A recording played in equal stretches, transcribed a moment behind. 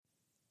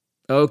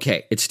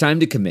Okay, it's time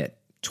to commit.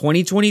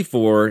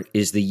 2024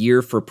 is the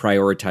year for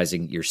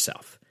prioritizing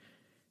yourself.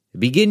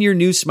 Begin your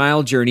new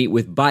smile journey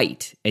with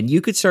Byte, and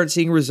you could start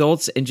seeing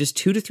results in just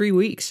 2 to 3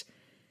 weeks.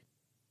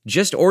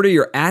 Just order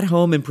your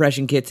at-home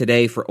impression kit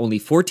today for only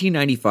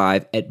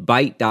 $14.95 at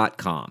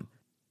Byte.com.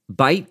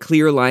 Byte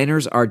clear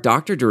liners are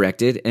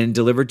doctor-directed and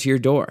delivered to your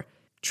door.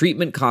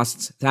 Treatment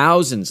costs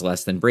thousands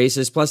less than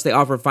braces, plus they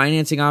offer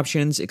financing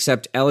options,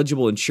 accept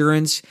eligible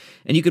insurance,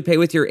 and you could pay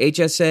with your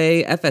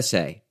HSA,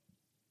 FSA.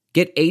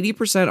 Get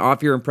 80%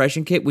 off your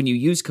impression kit when you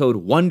use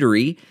code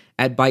WONDERY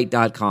at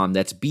Byte.com.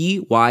 That's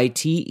BYTE.com.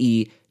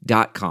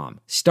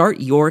 Start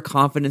your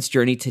confidence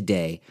journey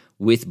today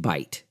with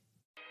Byte.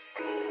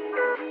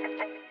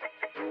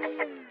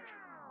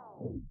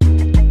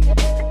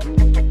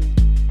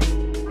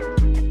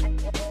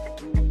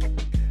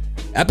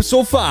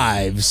 Episode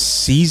 5,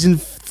 Season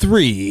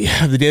 3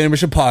 of the Daily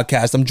Intermission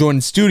Podcast. I'm joined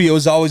in studio,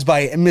 as always,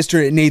 by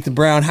Mr. Nathan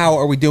Brown. How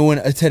are we doing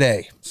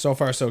today? So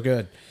far, so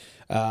good.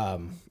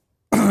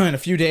 In a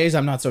few days,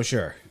 I'm not so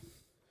sure.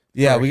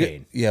 Yeah,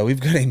 we've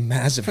got a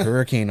massive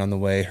hurricane on the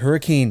way.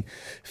 Hurricane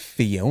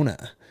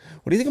Fiona.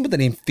 What do you think about the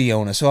name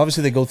Fiona? So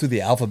obviously they go through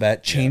the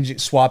alphabet,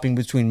 swapping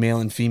between male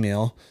and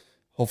female.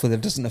 Hopefully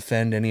that doesn't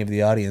offend any of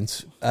the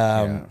audience.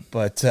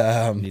 But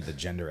need the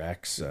gender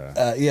X.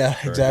 Yeah,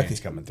 exactly.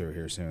 Coming through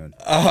here soon.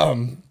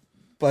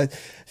 But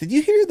did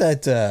you hear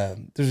that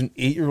there's an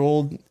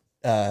 8-year-old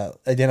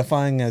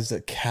identifying as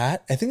a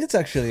cat? I think it's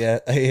actually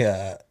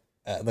a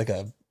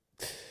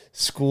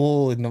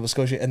school in Nova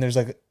Scotia, and there's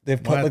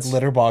they've put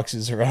litter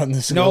boxes around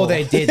the school. No,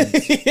 they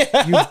didn't.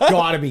 Yeah. You've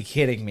got to be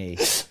kidding me.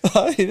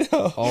 I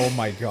know. Oh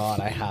my god,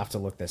 I have to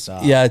look this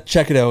up. Yeah,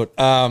 check it out.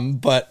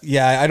 But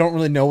yeah, I don't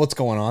really know what's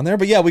going on there.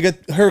 But yeah, we got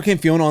Hurricane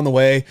Fiona on the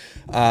way.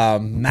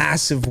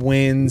 Massive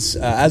winds.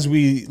 As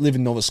we live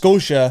in Nova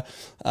Scotia,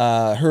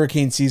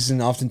 hurricane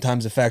season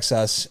oftentimes affects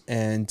us,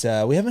 and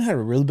we haven't had a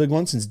really big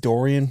one since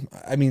Dorian.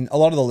 I mean, a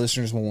lot of the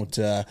listeners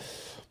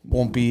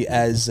won't be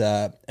as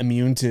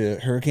immune to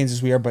hurricanes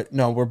as we are, but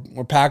no,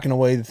 we're packing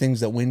away the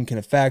things that wind can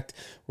affect.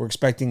 We're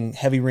expecting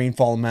heavy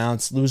rainfall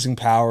amounts, losing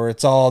power.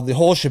 It's all the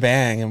whole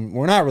shebang, and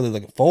we're not really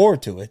looking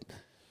forward to it.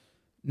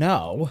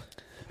 No.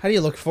 How do you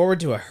look forward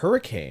to a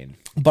hurricane?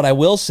 But I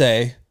will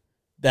say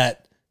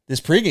that this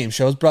pregame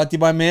show is brought to you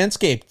by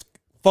Manscaped.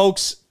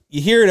 Folks,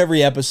 you hear it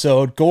every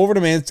episode. Go over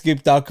to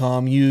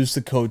manscaped.com, use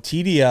the code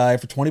TDI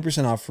for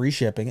 20% off free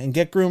shipping, and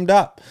get groomed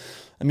up.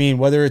 I mean,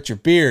 whether it's your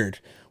beard,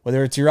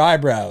 whether it's your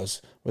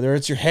eyebrows, whether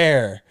it's your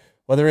hair,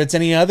 whether it's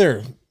any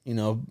other,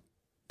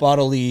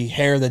 bodily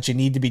hair that you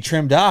need to be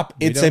trimmed up,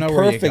 it's a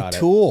perfect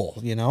tool.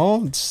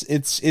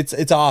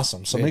 It's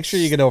awesome. So make sure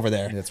you get over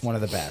there. It's one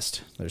of the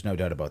best. There's no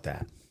doubt about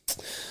that.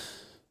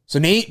 So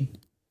Nate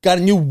got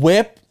a new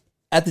whip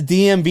at the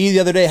DMV the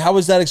other day. How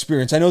was that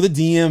experience? I know the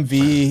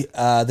DMV,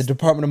 the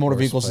Department of Motor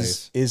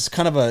Vehicles, is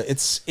kind of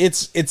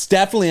it's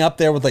definitely up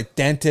there with like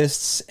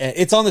dentists.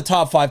 It's on the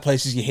top 5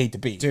 places you hate to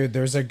be. Dude,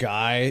 there's a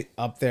guy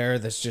up there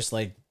that's just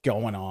like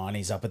going on.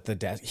 He's up at the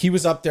desk. He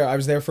was up there. I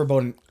was there for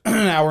about an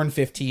hour and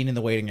 15 in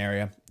the waiting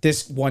area.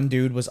 This one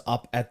dude was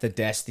up at the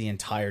desk the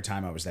entire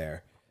time I was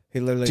there.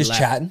 He literally just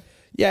chatting.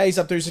 Yeah, he's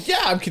up there. He's like, yeah,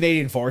 I'm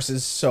Canadian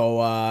Forces.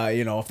 So,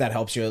 if that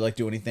helps you,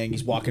 do anything.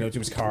 He's walking out to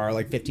his car,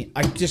 15.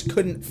 I just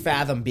couldn't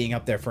fathom being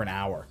up there for an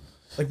hour.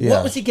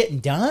 What was he getting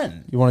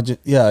done? You want to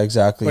yeah,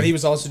 exactly. But he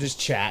was also just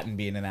chatting,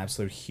 being an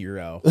absolute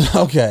hero.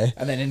 Okay.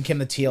 And then in came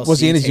the TLC. Was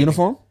he in his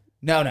uniform?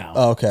 No.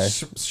 Oh, okay.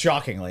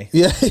 Shockingly.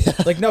 Yeah.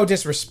 No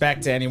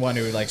disrespect to anyone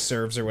who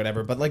serves or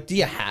whatever, but do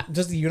you have,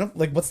 does the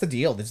uniform, what's the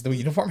deal? Does the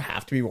uniform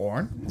have to be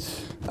worn?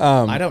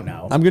 I don't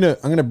know. I'm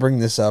gonna bring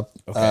this up,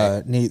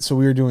 okay. Nate. So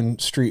we were doing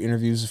street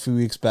interviews a few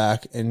weeks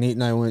back, and Nate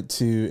and I went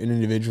to an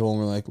individual, and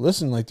we're like,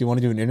 listen, do you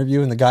want to do an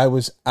interview? And the guy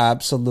was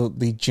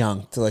absolutely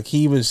junked.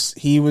 He had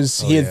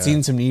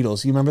seen some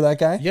needles. You remember that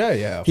guy?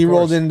 Yeah. He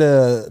rolled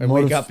into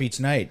wake up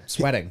each night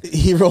sweating.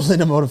 He rolled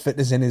into Motive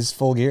Fitness in his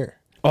full gear.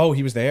 Oh,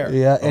 he was there.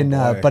 Yeah,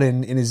 but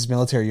in his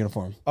military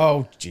uniform.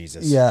 Oh,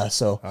 Jesus. Yeah,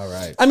 so. All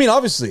right. I mean,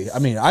 obviously,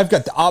 I've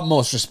got the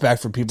utmost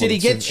respect for people. Did he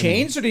get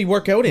changed or did he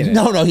work out in it?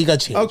 No, he got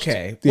changed.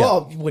 Okay. Yeah.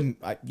 Well,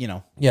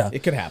 yeah,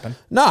 it could happen.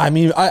 No, I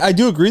mean, I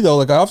do agree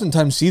though. I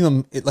oftentimes see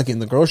them in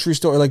the grocery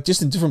store,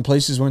 just in different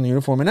places wearing the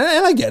uniform, and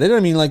I get it. I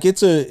mean,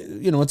 it's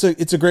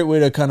a great way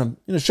to kind of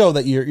show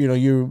that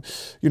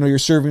you're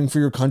serving for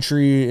your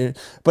country,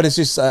 but it's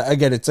just I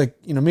get it. It's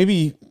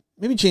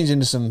maybe change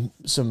into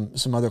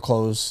some other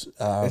clothes.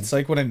 It's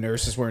like when a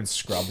nurse is wearing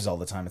scrubs all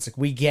the time. It's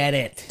we get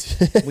it.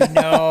 We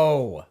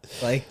know.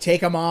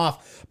 Take them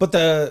off. But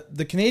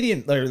the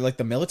Canadian, or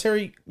the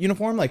military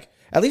uniform, at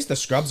least the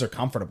scrubs are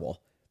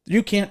comfortable.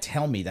 You can't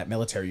tell me that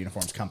military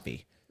uniform's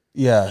comfy.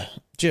 Yeah.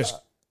 Just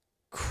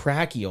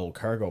cracky old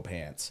cargo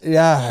pants.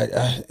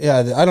 Yeah.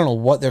 I don't know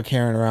what they're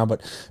carrying around, but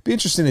it'd be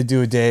interesting to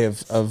do a day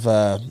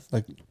of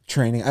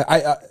training.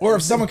 Or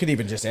if someone could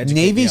even just educate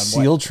Navy me on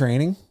SEAL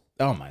training.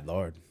 Oh my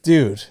Lord.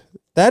 Dude,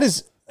 that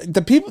is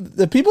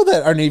the people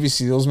that are Navy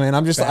SEALs, man,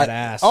 I'm just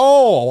Badass.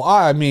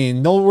 I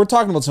mean, no, we're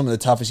talking about some of the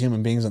toughest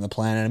human beings on the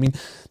planet. I mean,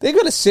 they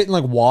got to sit in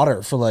like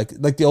water for like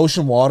the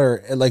ocean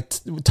water, like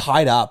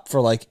tied up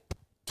for like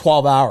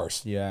 12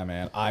 hours. Yeah,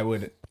 man. I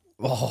would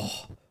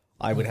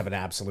have an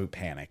absolute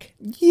panic.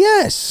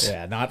 Yes.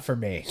 Yeah, not for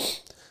me.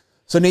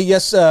 So Nate,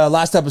 yes,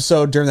 last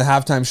episode during the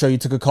halftime show, you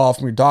took a call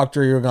from your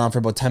doctor. You were gone for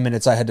about 10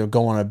 minutes. I had to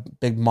go on a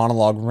big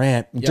monologue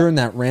rant. Yep. During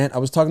that rant, I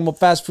was talking about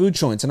fast food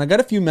joints, and I got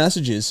a few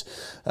messages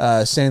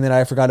saying that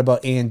I forgot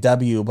about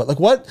A&W. But like,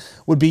 what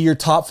would be your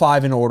top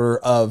 5 in order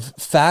of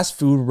fast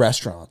food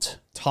restaurants?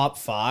 Top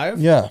 5?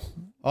 Yeah.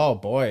 Oh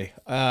boy.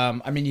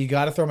 I mean, you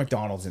got to throw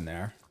McDonald's in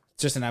there.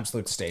 It's just an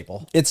absolute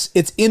staple. It's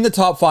in the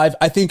top 5.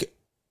 I think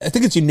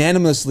it's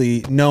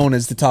unanimously known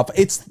as the top.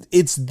 It's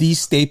the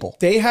staple.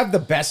 They have the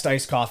best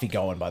iced coffee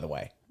going, by the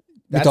way.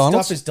 That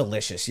McDonald's? stuff is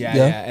delicious. Yeah.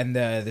 And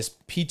this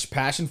peach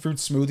passion fruit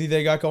smoothie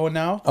they got going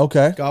now.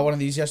 Okay. Got one of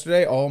these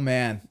yesterday. Oh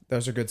man,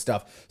 those are good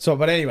stuff. So,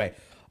 but anyway,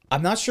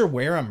 I'm not sure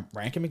where I'm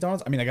ranking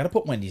McDonald's. I mean, I got to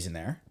put Wendy's in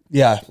there.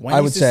 Yeah, Wendy's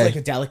I would say is like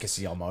a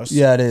delicacy almost.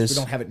 Yeah, it is. We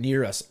don't have it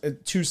near us.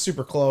 Too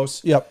super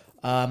close. Yep.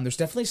 There's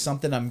definitely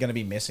something I'm gonna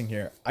be missing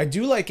here. I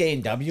do like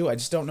A&W. I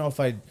just don't know if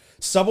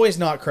Subway's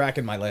not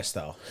cracking my list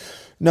though.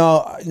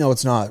 No,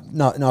 it's not.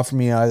 Not for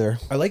me either.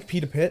 I like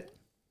Pita Pit.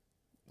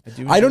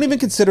 I don't even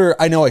consider.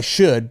 I know I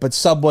should, but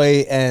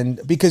Subway, and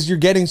because you're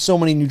getting so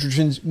many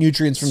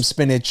nutrients from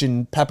spinach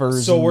and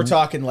peppers. So and we're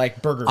talking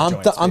like burger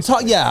joints. I'm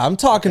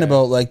talking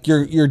about like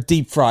your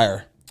deep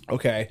fryer.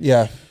 Okay.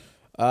 Yeah.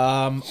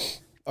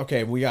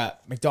 Okay. We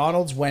got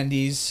McDonald's,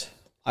 Wendy's.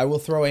 I will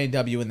throw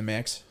A&W in the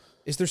mix.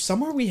 Is there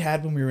somewhere we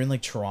had when we were in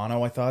like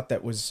Toronto? I thought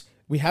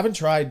we haven't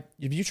tried.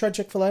 Have you tried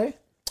Chick-fil-A?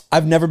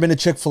 I've never been to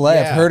Chick-fil-A.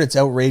 Yeah. I've heard it's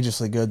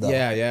outrageously good though.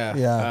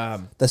 Yeah.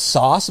 The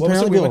sauce What was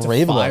it? apparently We went people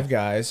rave to about. Five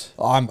Guys.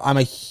 I'm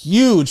a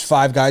huge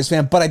Five Guys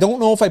fan, but I don't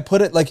know if I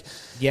put it like.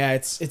 Yeah,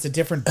 it's a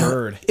different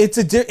bird.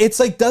 It's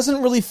like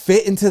doesn't really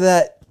fit into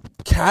that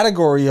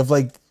category of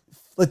like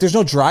there's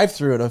no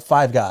drive-through at a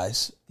Five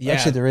Guys. Yeah.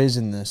 Actually, there is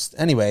in this.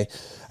 Anyway,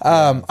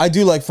 I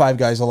do like Five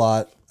Guys a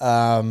lot.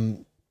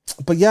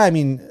 But yeah, I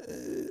mean,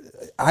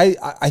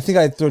 I think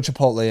I'd throw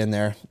Chipotle in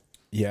there.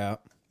 Yeah,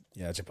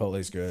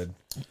 Chipotle's good.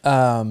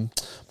 I'm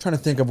trying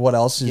to think of what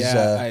else is.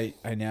 Yeah,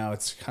 I know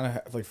it's kind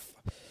of like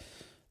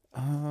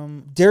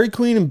Dairy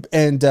Queen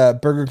and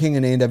Burger King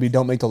and A&W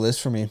don't make the list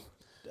for me.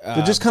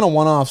 They're just kind of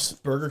one-offs.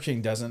 Burger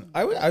King doesn't.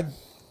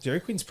 Dairy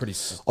Queen's pretty.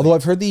 Although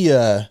I've heard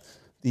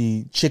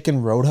the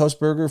chicken Roadhouse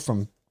burger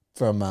from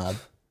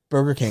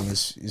Burger King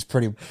is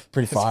pretty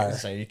fire.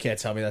 You can't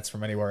tell me that's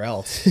from anywhere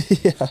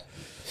else. Yeah.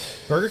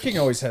 Burger King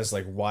always has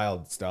like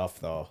wild stuff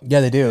though.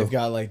 Yeah, they do. They've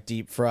got like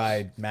deep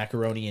fried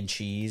macaroni and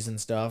cheese and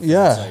stuff.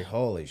 Yeah. And it's like,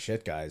 holy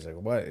shit, guys. Like,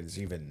 what is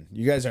even,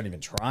 you guys aren't even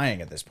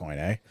trying at this point,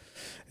 eh?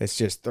 It's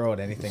just throwing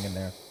anything in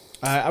there.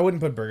 I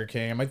wouldn't put Burger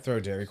King. I might throw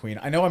Dairy Queen.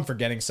 I know I'm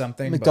forgetting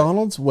something.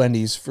 McDonald's,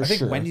 Wendy's for sure. I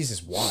think Wendy's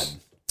is one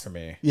for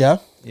me. Yeah.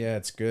 Yeah,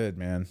 it's good,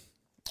 man.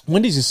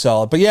 Wendy's is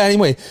solid. But yeah,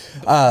 anyway.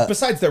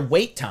 Besides their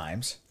wait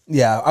times.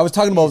 Yeah, I was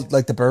talking about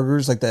like the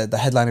burgers, like the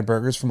headliner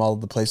burgers from all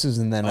of the places,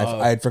 and then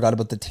I had forgot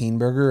about the teen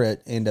burger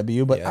at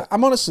A&W. But Yeah.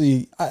 I'm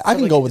honestly, I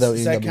can go without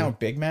A&W. Does that count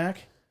Big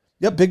Mac?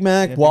 Yep, Big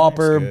Mac, Yeah, Big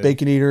Whopper, Mac's good.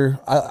 Bacon Eater.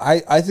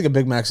 I think a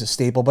Big Mac's a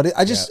staple, but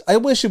I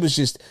wish it was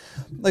just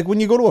like when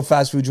you go to a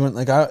fast food joint,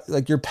 like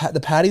the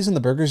patties and the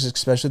burgers,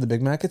 especially the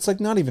Big Mac, it's like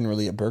not even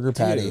really a burger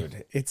patty.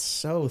 Dude, it's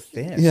so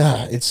thin.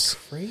 Yeah, it's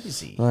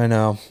crazy. I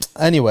know.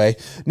 Anyway,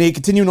 Nate,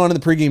 continuing on in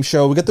the pregame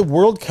show, we got the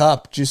World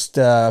Cup just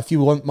a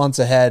few months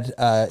ahead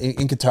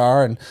in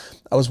Qatar, and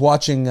I was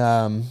watching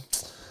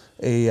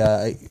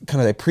a kind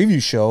of a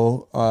preview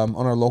show on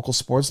our local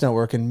sports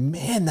network, and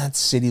man, that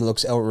city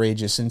looks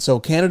outrageous. And so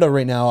Canada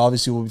right now,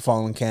 obviously we'll be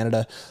following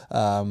Canada.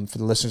 For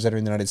the listeners that are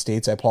in the United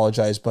States, I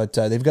apologize, but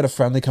they've got a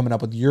friendly coming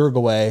up with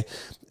Uruguay,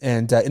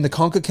 and in the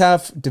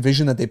CONCACAF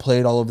division that they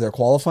played all of their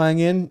qualifying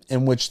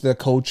in which the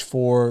coach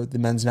for the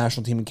men's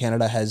national team in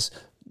Canada has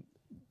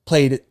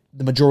played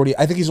the majority.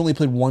 I think he's only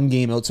played one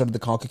game outside of the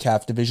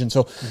CONCACAF division.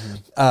 So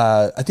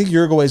I think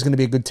Uruguay is going to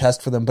be a good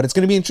test for them. But it's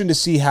going to be interesting to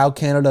see how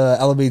Canada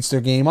elevates their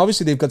game.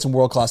 Obviously, they've got some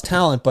world-class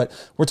talent, but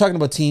we're talking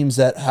about teams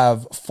that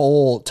have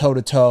full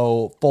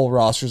toe-to-toe, full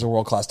rosters of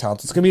world-class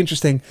talent. It's going to be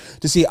interesting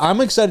to see. I'm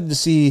excited to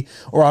see,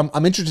 or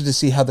I'm interested to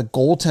see how the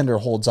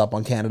goaltender holds up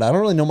on Canada. I don't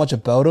really know much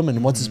about him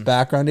and what his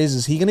background is.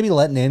 Is he going to be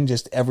letting in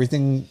just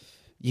everything?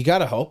 You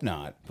gotta hope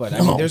not, but I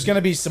mean, there's gonna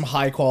be some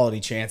high quality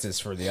chances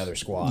for the other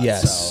squad.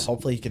 Yes. So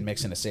hopefully he can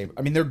mix in a save.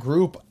 I mean, their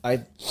group. I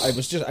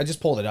just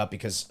pulled it up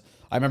because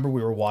I remember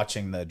we were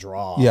watching the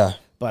draw. Yeah.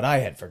 But I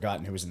had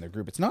forgotten who was in their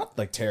group. It's not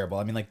like terrible.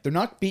 I mean, like they're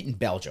not beating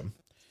Belgium,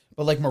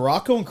 but like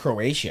Morocco and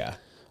Croatia.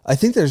 I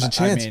think there's a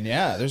chance. I mean,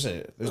 yeah, there's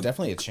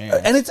definitely a chance.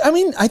 And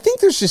I think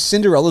there's just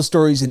Cinderella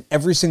stories in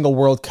every single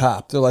World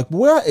Cup. They're like,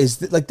 where is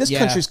this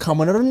country's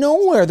coming out of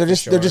nowhere? They're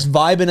just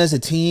vibing as a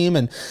team,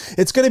 and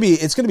it's gonna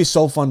be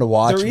so fun to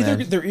watch.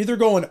 They're either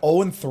going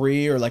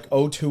 0-3 or like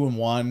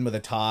 0-2-1 with a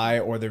tie,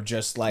 or they're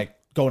just like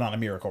going on a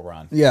miracle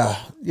run. Yeah.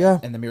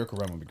 And the miracle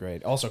run would be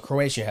great. Also,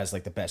 Croatia has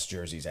like the best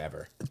jerseys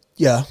ever.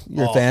 Yeah,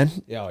 you're a fan.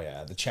 Oh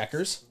yeah, the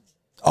checkers.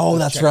 Oh,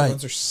 that's Checker right.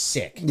 ones are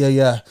sick.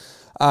 Yeah.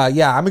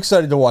 I'm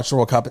excited to watch the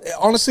World Cup.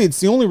 Honestly, it's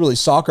the only really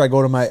soccer I go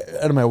out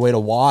of my way to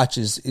watch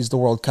is the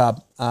World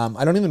Cup.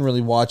 I don't even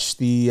really watch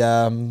the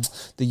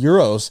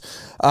Euros,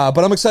 but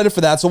I'm excited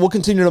for that. So we'll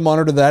continue to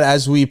monitor that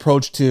as we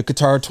approach to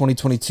Qatar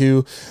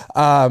 2022.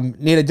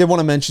 Nate, I did want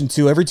to mention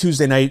too, every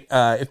Tuesday night,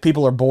 if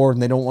people are bored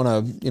and they don't want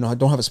to,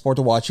 don't have a sport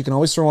to watch, you can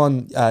always throw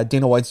on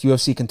Dana White's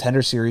UFC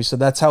Contender Series. So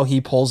that's how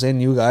he pulls in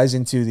new guys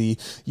into the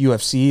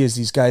UFC. As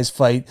these guys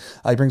fight,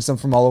 he brings them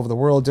from all over the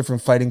world,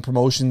 different fighting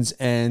promotions,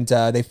 and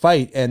they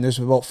fight. And there's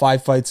about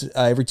 5 fights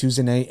every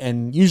Tuesday night,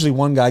 and usually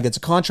one guy gets a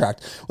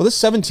contract. Well, this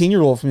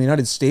 17-year-old from the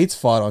United States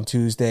fought on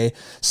Tuesday.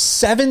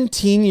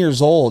 17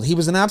 years old. He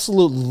was an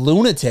absolute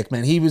lunatic,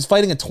 man. He was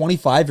fighting a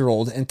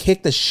 25-year-old and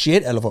kicked the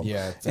shit out of him.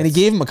 Yeah, and he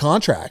gave him a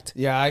contract.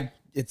 Yeah,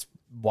 it's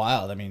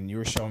wild. I mean, you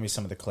were showing me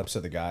some of the clips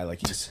of the guy. Like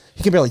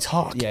he can barely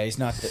talk. Yeah, he's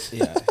not.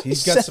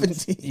 He's got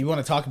 17. You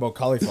want to talk about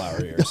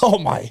cauliflower ears? Oh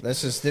my!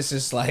 This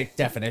is like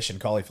definition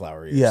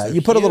cauliflower ears. Yeah, so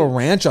you put a little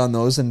ranch on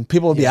those, and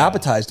people will be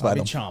appetized by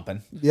them.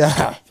 Chomping.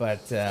 Yeah,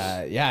 but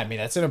I mean,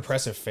 that's an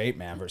impressive feat,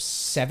 man. For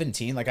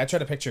 17, like I try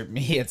to picture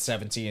me at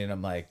 17, and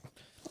I'm like,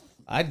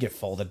 I'd get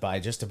folded by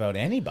just about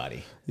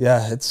anybody.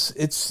 Yeah,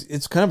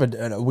 it's kind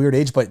of a weird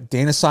age, but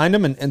Dana signed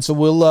him, and so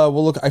we'll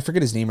look. I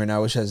forget his name right now.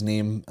 I wish I had his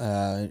name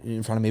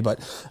in front of me, but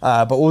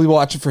we'll be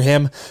watching for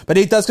him. But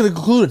Nate, that's going to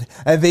conclude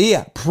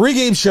the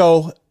pregame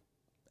show,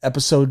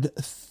 episode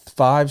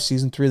 5,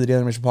 season 3 of the Daily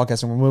Intermission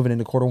podcast, and we're moving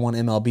into quarter 1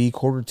 MLB,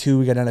 quarter 2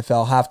 we got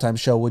NFL halftime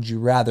show. Would you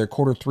rather?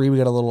 Quarter 3 we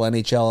got a little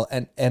NHL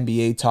and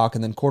NBA talk,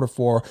 and then quarter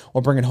 4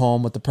 we'll bring it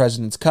home with the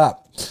President's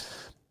Cup.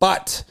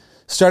 But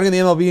starting in the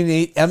MLB,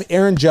 Nate,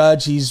 Aaron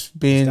Judge, he's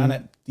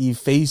been the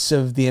face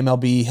of the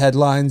MLB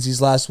headlines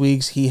these last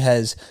weeks. He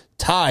has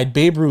tied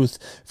Babe Ruth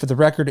for the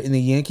record in the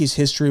Yankees'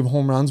 history of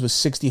home runs with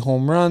 60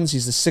 home runs.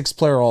 He's the 6th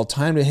player all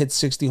time to hit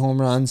 60 home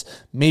runs,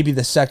 maybe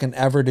the 2nd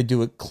ever to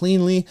do it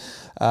cleanly.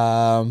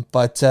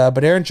 But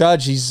Aaron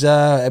Judge, he's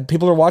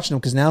people are watching him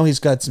because now he's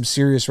got some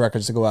serious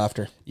records to go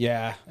after.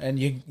 Yeah, and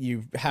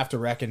you have to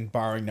reckon,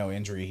 barring no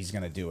injury, he's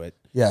going to do it.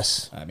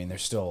 Yes. I mean,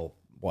 there's still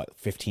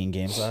 15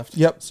 games left?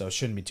 Yep. So it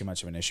shouldn't be too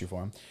much of an issue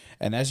for him.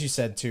 And as you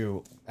said,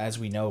 too, as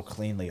we know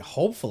cleanly,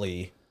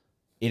 hopefully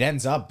it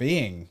ends up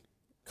being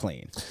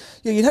clean.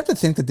 Yeah, you'd have to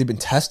think that they've been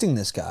testing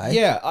this guy.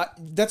 Yeah,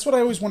 that's what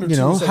I always wondered,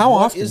 too. Like, how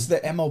what often is the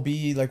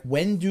MLB, like,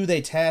 when do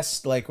they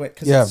test? Like,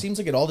 because it seems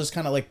like it all just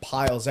kind of, like,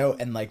 piles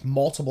out and, like,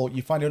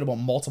 you find out about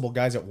multiple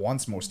guys at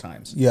once most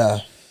times.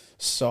 Yeah.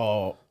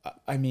 So,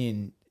 I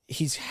mean,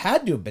 he's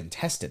had to have been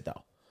tested,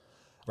 though.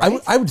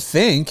 Right? I would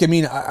think. I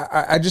mean,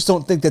 I just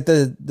don't think that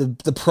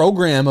the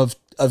program of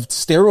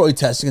steroid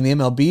testing in the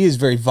MLB is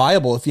very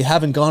viable if you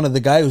haven't gone to the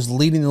guy who's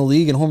leading the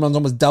league and home runs,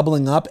 almost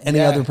doubling up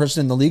any other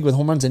person in the league with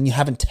home runs, and you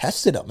haven't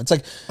tested him. It's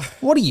like,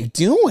 what are you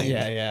doing?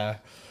 Yeah.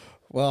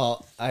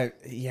 Well,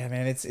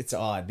 man, it's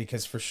odd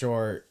because for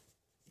sure,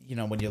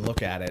 when you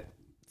look at it,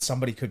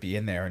 somebody could be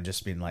in there and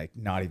just being like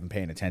not even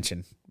paying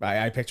attention.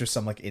 I picture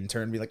some like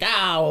intern be like,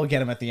 we'll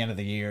get him at the end of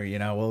the year.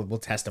 We'll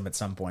test him at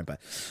some point. But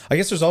I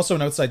guess there's also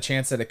an outside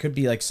chance that it could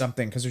be like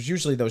something, because there's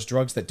usually those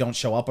drugs that don't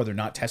show up or they're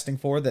not testing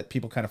for that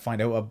people kind of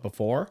find out of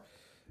before.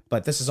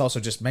 But this is also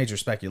just major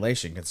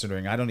speculation,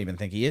 considering I don't even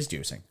think he is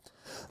juicing.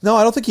 No,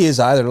 I don't think he is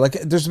either. Like,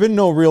 there's been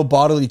no real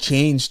bodily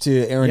change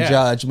to Aaron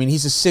Judge. I mean,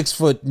 he's a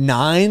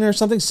 6'9" or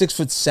something,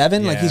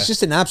 6'7". Like, he's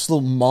just an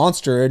absolute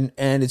monster,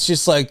 and it's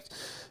just like,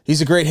 he's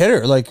a great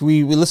hitter. Like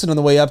we listened on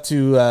the way up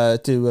to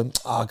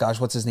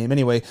what's his name?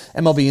 Anyway,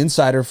 MLB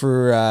Insider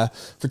for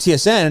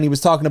TSN, and he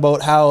was talking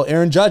about how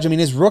Aaron Judge, I mean,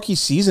 his rookie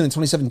season in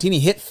 2017, he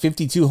hit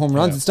 52 home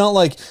runs. Yeah. It's not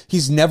like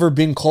he's never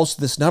been close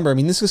to this number. I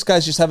mean, this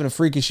guy's just having a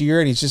freakish year,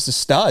 and he's just a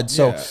stud.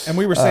 So, and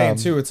we were saying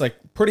too, it's like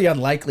pretty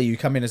unlikely you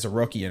come in as a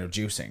rookie and are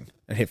juicing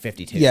and hit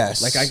 52.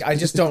 Yes, like I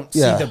just don't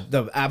see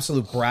the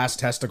absolute brass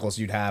testicles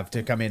you'd have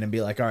to come in and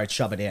be like, all right,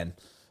 shove it in.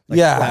 Like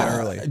that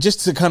early.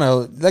 Just to kind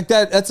of like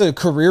that. That's a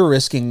career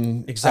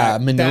risking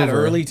maneuver. That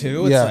early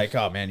too. It's like,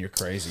 oh man, you're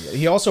crazy.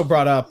 He also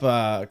brought up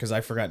because I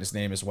forgot his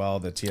name as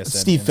well. The TSN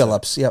Steve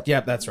Phillips.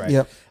 Yep, that's right.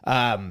 Yep.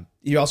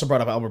 He also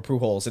brought up Albert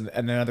Pujols, and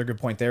another good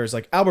point there is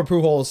like Albert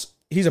Pujols.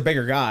 He's a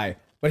bigger guy,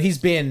 but he's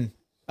been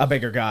a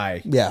bigger guy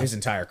his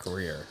entire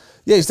career.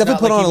 Yeah, he's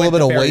definitely put on a little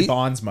bit of weight.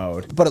 Bonds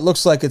mode, but it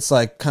looks like it's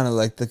like kind of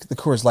like the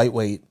Coors Light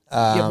weight.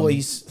 Well,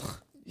 he's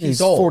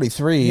old.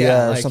 43,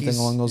 or something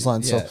along those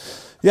lines. So.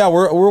 Yeah,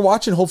 we're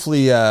watching.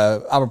 Hopefully,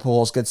 Albert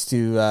Pujols gets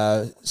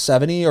to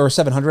 70 or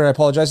 700. I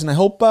apologize, and I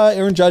hope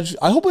Aaron Judge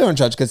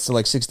gets to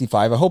like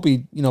 65. I hope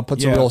he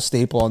puts a real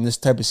staple on this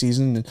type of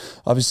season. And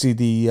obviously,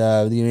 the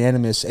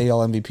unanimous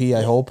AL MVP.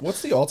 I hope.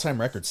 What's the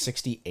all-time record?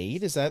 68?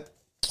 Does that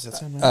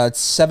sound right? It's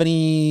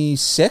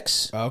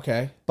 76.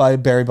 Okay. By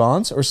Barry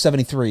Bonds, or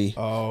 73.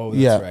 Oh,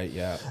 that's right.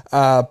 Yeah.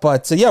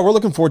 But we're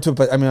looking forward to it.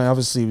 But I mean,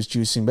 obviously, he was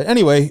juicing. But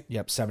anyway.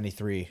 Yep.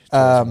 73.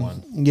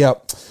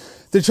 Yep.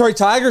 The Detroit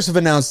Tigers have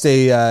announced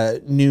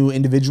a new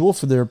individual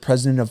for their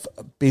president of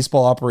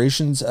baseball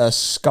operations,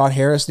 Scott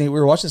Harris. Nate, we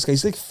were watching this guy.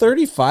 He's like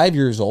 35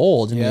 years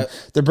old. And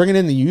they're bringing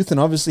in the youth,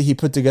 and obviously he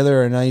put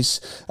together a nice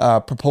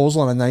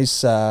proposal and a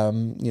nice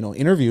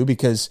interview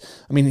because,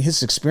 I mean,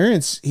 his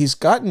experience, he's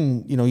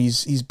gotten,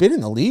 he's been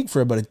in the league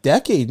for about a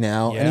decade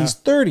now, and he's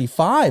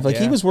 35. Like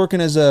he was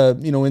working as a,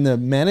 in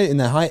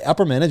the high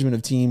upper management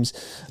of teams.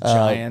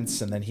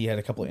 Giants, and then he had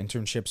a couple of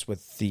internships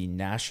with the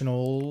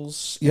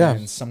Nationals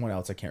and someone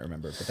else, I can't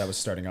remember. But that was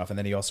starting off, and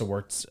then he also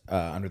worked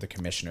under the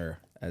commissioner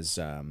as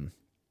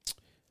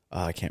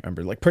I can't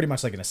remember, like pretty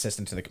much like an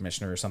assistant to the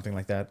commissioner or something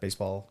like that.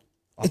 Baseball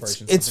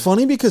operations. It's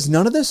funny because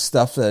none of this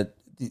stuff that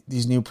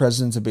these new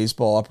presidents of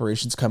baseball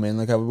operations come in.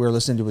 Like we were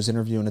listening to his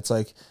interview, and it's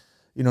like,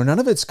 none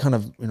of it's kind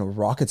of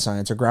rocket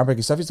science or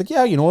groundbreaking stuff. He's like,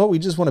 yeah, you know what? We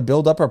just want to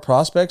build up our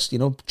prospects.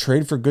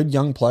 Trade for good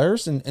young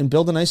players and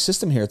build a nice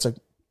system here. It's like,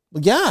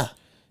 well, yeah,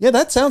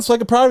 that sounds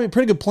like probably a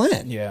pretty good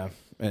plan. Yeah.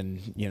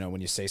 And,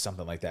 when you say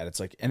something like that, it's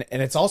like, and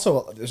it's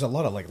also, there's a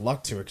lot of like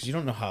luck to it because you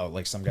don't know how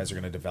like some guys are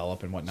going to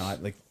develop and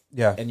whatnot. Like,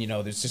 yeah. And,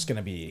 there's just going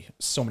to be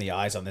so many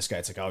eyes on this guy.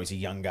 It's like, oh, he's a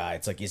young guy.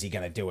 It's like, is he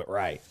going to do it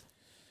right?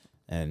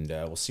 And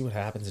we'll see what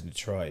happens in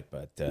Detroit.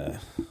 But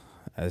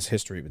as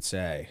history would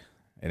say,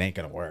 it ain't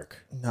going to work.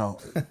 No,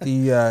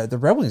 the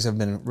Red Wings have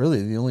been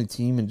really the only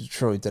team in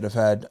Detroit that have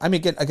had. I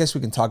mean, I guess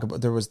we can talk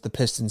about. There was the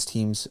Pistons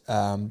teams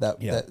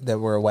that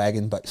were a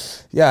wagon,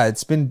 but yeah,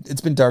 it's been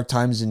dark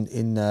times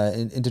in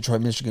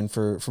Detroit, Michigan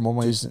for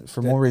more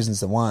reasons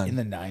than one. In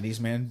the '90s,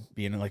 man,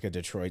 being like a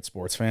Detroit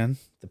sports fan,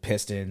 the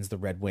Pistons, the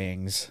Red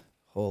Wings,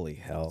 holy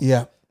hell,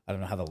 yeah. I don't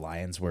know how the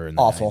Lions were in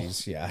the awful.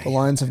 90s. Yeah, the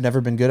Lions have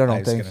never been good. I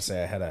was going to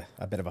say I had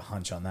a bit of a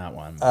hunch on that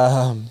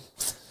one.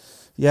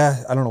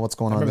 Yeah, I don't know what's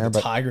going on there. The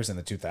Tigers in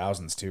the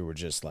 2000s too were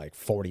just like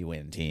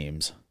 40-win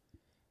teams.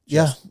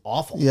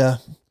 Awful. Yeah,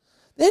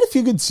 they had a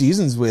few good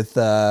seasons with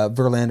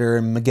Verlander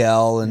and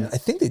Miguel, and I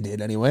think they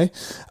did anyway.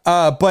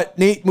 But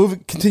Nate,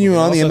 continuing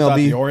on the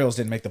MLB. The Orioles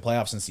didn't make the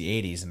playoffs since the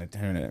 80s, and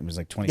it was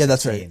like 2016. Yeah,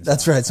 that's right.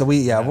 That's right. So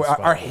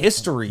our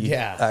history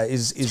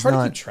is it's hard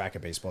not to keep track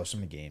of baseball. There's so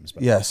many games.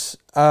 But. Yes.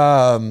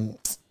 The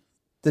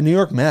New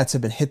York Mets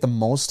have been hit the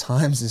most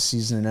times this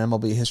season in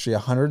MLB history,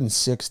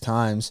 106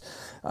 times.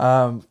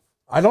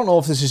 I don't know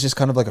if this is just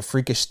kind of like a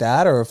freakish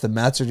stat or if the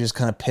Mets are just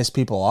kind of piss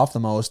people off the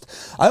most.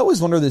 I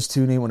always wonder this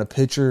too, Nate, when a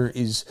pitcher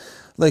is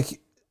like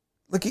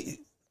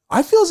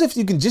I feel as if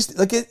you can just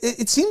like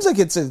it seems like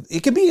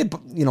it could be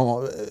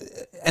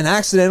an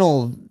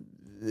accidental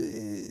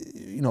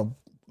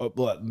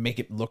make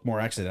it look more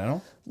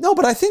accidental. No,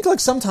 but I think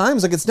like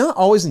sometimes like it's not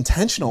always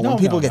intentional when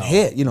people get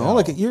hit.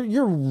 Like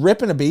you're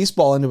ripping a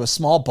baseball into a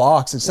small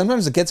box, and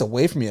sometimes it gets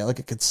away from you. Like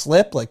it could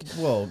slip. Like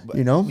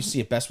you see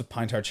it best with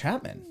Pine Tar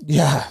Chapman.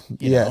 Yeah,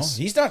 yes.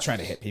 He's not trying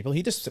to hit people.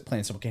 He just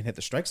playing so people can't hit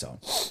the strike zone.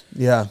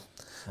 Yeah.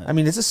 I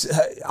mean,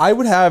 I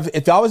would have,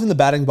 if I was in the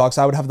batting box,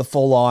 I would have the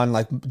full on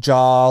like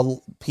jaw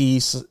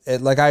piece.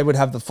 Like I would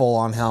have the full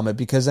on helmet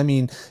because I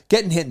mean,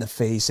 getting hit in the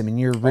face. I mean,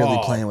 you're really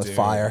playing with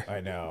fire.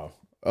 I know.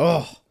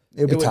 Oh.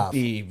 It would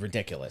be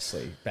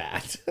ridiculously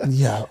bad.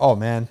 Yeah. Oh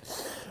man.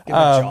 Getting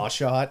a jaw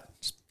shot,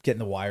 just getting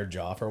the wired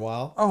jaw for a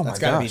while. Oh my That's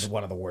got to be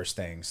one of the worst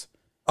things.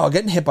 Oh,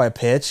 getting hit by a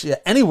pitch. Yeah.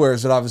 Anywhere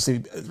is it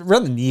obviously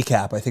around the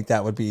kneecap. I think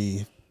that would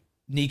be.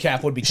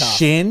 Kneecap would be tough.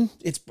 Shin.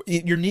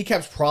 Your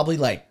kneecap's probably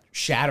like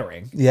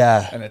shattering.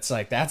 Yeah. And it's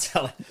like that's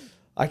how.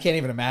 I can't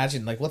even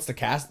imagine. Like, what's the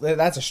cast?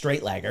 That's a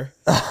straight legger.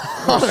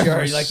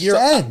 Sure. Like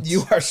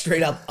you are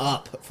straight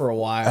up for a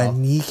while. A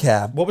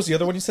kneecap. What was the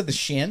other one you said? The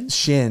shin.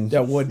 Shin.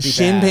 That would be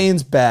shin bad.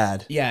 pain's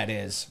bad. Yeah, it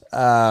is.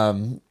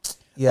 Yeah.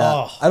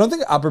 Oh. I don't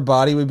think upper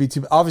body would be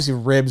too. Obviously,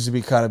 ribs would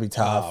be kind of be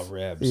tough. Oh,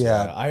 ribs.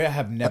 Yeah. I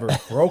have never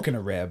broken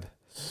a rib,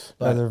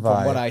 but from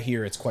what I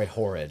hear, it's quite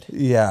horrid.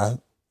 Yeah.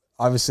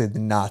 Obviously the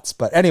nuts,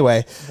 but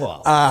anyway.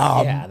 Well,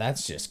 yeah,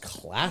 that's just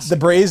classic.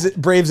 The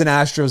Braves and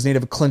Astros need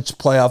to clinch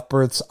playoff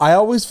berths. I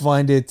always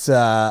find it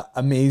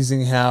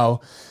amazing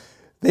how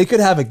they could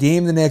have a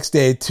game the next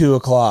day at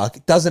 2:00.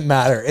 It doesn't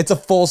matter. It's a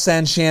full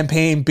send,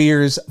 champagne,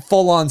 beers,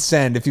 full on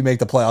send. If you make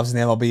the playoffs in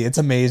the MLB, it's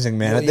amazing,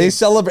 man. Well, they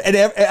celebrate and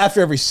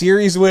after every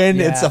series win.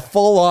 Yeah. It's a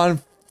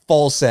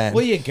full send.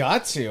 Well, you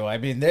got to. I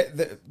mean,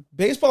 the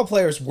baseball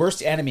players'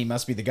 worst enemy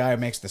must be the guy who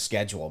makes the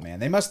schedule, man.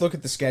 They must look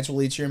at the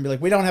schedule each year and be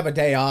like, we don't have a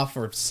day off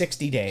for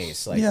 60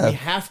 days. Like, we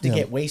have to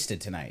get wasted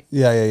tonight.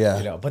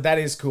 Yeah. But that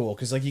is cool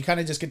because, like, you kind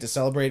of just get to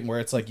celebrate, and where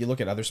it's like you look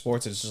at other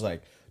sports, it's just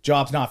like,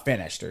 job's not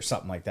finished or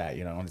something like that,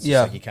 And it's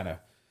just like you kind of.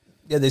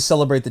 Yeah, they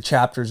celebrate the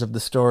chapters of the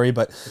story,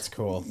 but. It's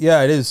cool.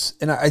 Yeah, it is.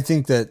 And I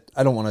think that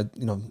I don't want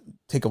to,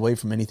 take away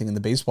from anything in the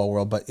baseball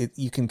world, but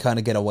you can kind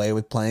of get away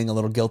with playing a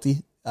little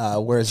guilty.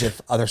 Whereas if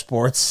other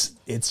sports,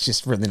 it's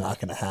just really not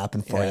going to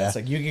happen for you. It's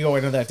like you can go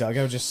into that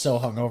dugout just so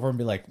hungover and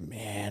be like,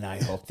 man,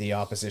 I hope the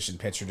opposition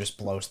pitcher just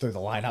blows through the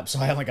lineup, so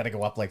I only got to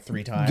go up like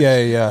 3 times.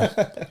 Yeah.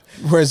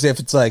 Whereas if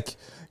it's like,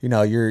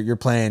 you're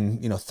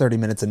playing, 30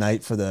 minutes a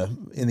night in the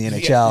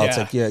NHL, it's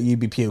like, you'd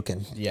be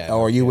puking. Yeah.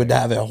 Or you would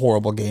have a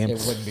horrible game.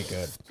 It wouldn't be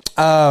good.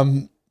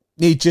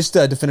 Nate, just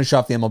to finish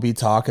off the MLB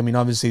talk, I mean,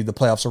 obviously the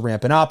playoffs are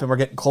ramping up and we're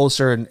getting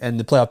closer and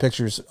the playoff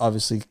picture is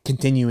obviously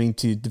continuing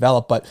to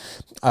develop. But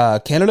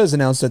Canada has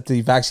announced that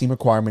the vaccine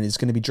requirement is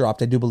going to be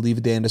dropped, I do believe,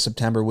 at the end of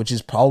September, which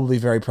is probably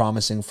very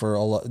promising for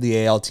all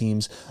the AL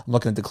teams. I'm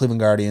looking at the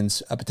Cleveland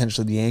Guardians,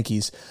 potentially the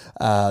Yankees,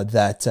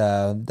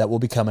 that will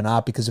be coming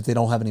up, because if they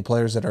don't have any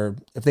players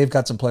if they've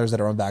got some players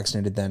that are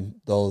unvaccinated, then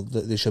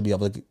they should be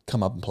able to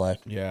come up and play.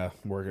 Yeah,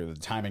 the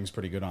timing's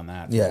pretty good on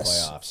that for Yes.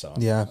 the playoffs. So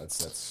Yeah.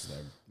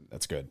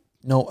 that's good.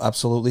 No,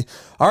 absolutely.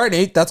 All right,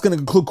 Nate, that's going to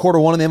conclude quarter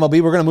one in the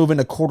MLB. We're going to move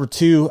into quarter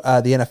two,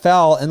 the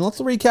NFL. And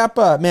let's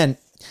recap. Man,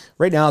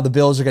 right now the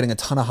Bills are getting a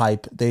ton of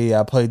hype. They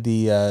played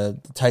the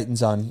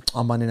Titans on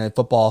Monday Night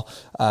Football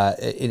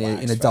in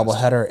a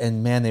doubleheader.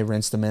 And, man, they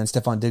rinsed them, man.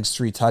 Stephon Diggs,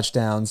 3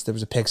 touchdowns. There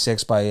was a pick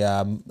 6 by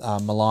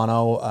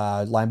Milano,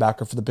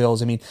 linebacker for the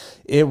Bills. I mean,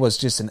 it was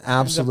just an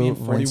absolute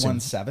rinsing.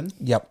 41-7?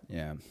 Yep.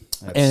 Yeah.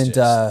 That's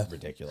just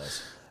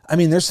ridiculous. I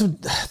mean, there's some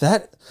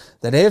that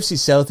AFC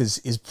South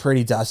is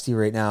pretty dusty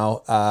right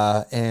now,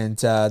 and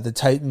the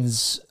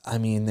Titans, I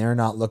mean, they're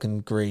not looking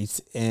great,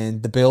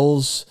 and the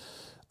Bills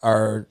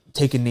are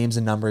taking names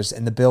and numbers,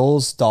 and the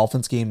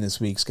Bills-Dolphins game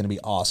this week is going to be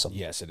awesome.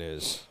 Yes, it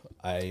is.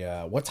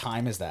 What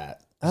time is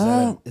that?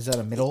 Is that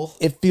a middle?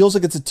 It feels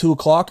like it's a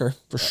 2:00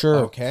 for sure.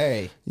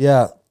 Okay.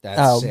 Yeah,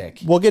 That's sick.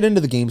 We'll get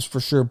into the games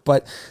for sure,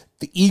 but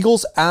the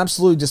Eagles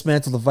absolutely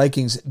dismantled the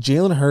Vikings.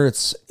 Jalen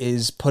Hurts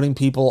is putting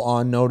people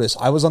on notice.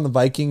 I was on the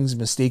Vikings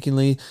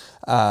mistakenly.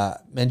 Man,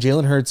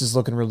 Jalen Hurts is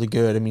looking really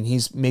good. I mean,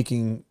 he's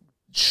making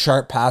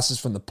sharp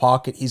passes from the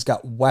pocket. He's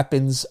got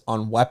weapons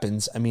on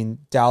weapons. I mean,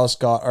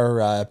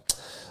 Goddard.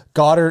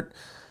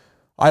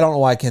 I don't know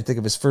why I can't think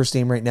of his first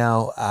name right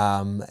now.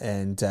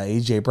 And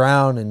AJ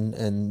Brown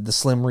and the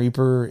Slim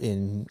Reaper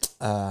in.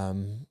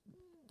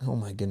 Oh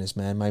my goodness,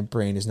 man. My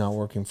brain is not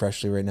working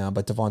freshly right now.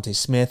 But Devontae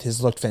Smith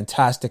has looked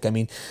fantastic. I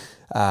mean,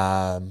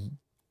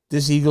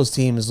 this Eagles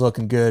team is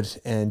looking good.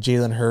 And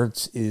Jalen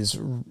Hurts is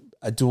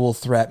a dual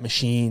threat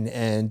machine.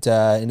 And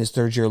in his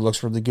third year,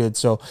 looks really good.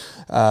 So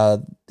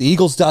the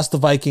Eagles dust the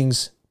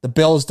Vikings. The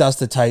Bills dust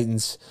the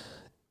Titans.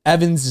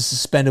 Evans is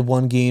suspended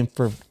 1 game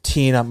for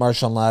teeing up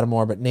Marshawn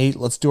Lattimore. But Nate,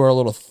 let's do our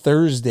little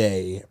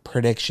Thursday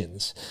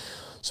predictions.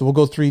 So we'll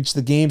go through each of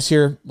the games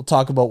here. We'll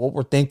talk about what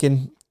we're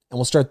thinking. And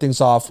we'll start things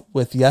off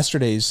with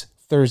yesterday's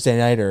Thursday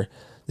nighter.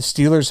 The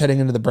Steelers heading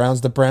into the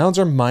Browns. The Browns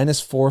are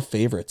 -4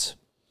 favorites.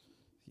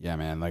 Yeah,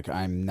 man. Like,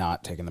 I'm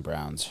not taking the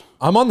Browns.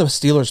 I'm on the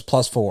Steelers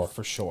 +4.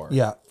 For sure.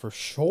 Yeah. For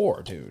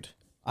sure, dude.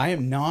 I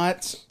am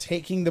not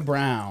taking the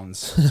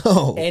Browns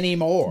No.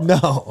 anymore.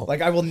 No.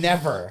 Like, I will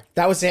never.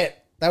 That was it.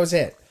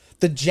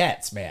 The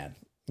Jets, man.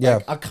 Yeah.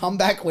 Like, a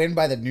comeback win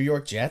by the New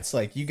York Jets.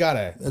 Like, you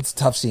gotta. That's a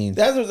tough scene.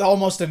 That was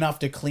almost enough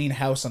to clean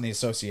house on the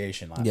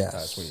association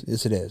last week.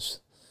 Yes, it is.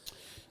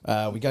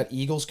 We got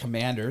Eagles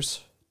Commanders,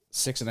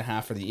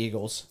 6.5 for the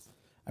Eagles.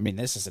 I mean,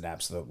 this is an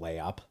absolute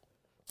layup.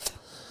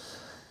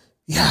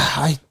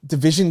 Yeah,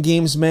 division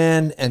games,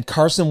 man, and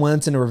Carson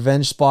Wentz in a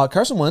revenge spot.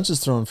 Carson Wentz is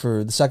throwing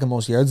for the second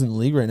most yards in the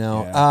league right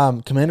now.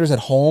 Yeah. Commanders at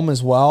home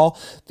as well.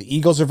 The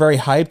Eagles are very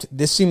hyped.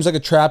 This seems like a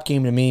trap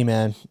game to me,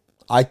 man.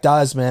 It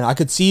does, man. I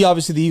could see,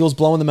 obviously, the Eagles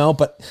blowing them out,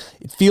 but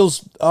it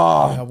feels...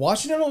 Yeah,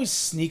 Washington always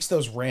sneaks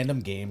those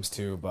random games,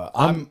 too, but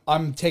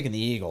I'm taking the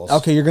Eagles.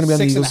 Okay, you're going to be on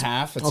the Eagles.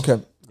 6.5.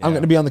 Okay. Yeah. I'm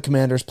going to be on the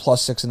Commanders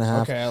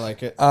 +6.5. Okay, I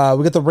like it.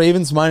 We got the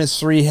Ravens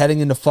 -3 heading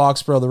into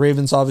Foxborough. The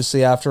Ravens,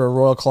 obviously, after a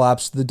royal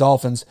collapse to the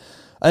Dolphins.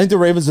 I think the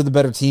Ravens are the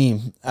better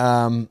team.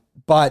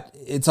 But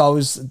it's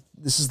always...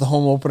 This is the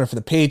home opener for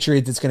the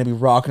Patriots. It's going to be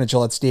rocking at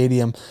Gillette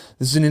Stadium.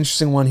 This is an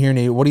interesting one here,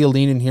 Nate. What are you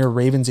leaning here?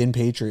 Ravens in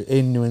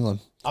New England.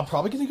 I'm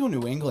probably going to go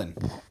New England.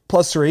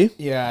 +3?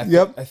 Yeah,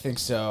 I think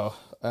so.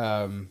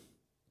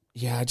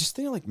 Yeah, I just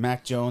think like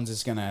Mac Jones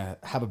is going to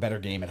have a better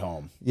game at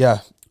home. Yeah.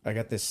 I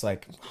got this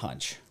like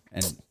hunch.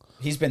 And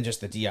he's been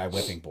just the DI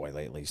whipping boy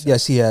lately. So.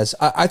 Yes, he has.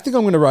 I think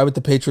I'm going to ride with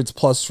the Patriots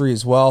 +3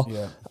 as well.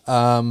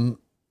 Yeah.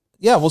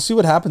 Yeah, we'll see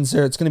what happens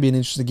there. It's going to be an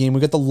interesting game.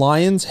 We got the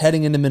Lions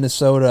heading into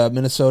Minnesota.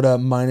 Minnesota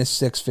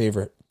 -6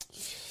 favorite.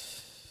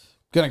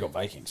 Gonna go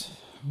Vikings.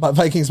 But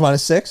Vikings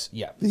 -6?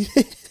 Yeah.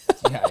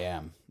 Yeah, I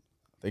am.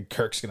 I think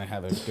Kirk's gonna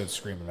have a good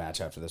screaming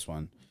match after this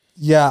one.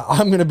 Yeah,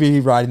 I'm going to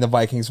be riding the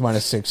Vikings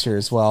 -6 here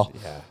as well.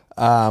 Yeah.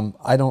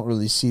 I don't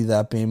really see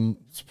that being...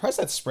 Surprised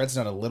that spread's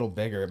not a little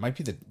bigger. Might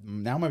be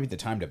the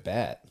time to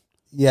bet.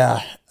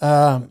 Yeah.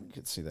 I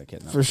could see that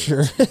getting up for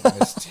sure.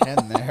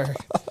 -10 there.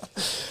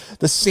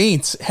 The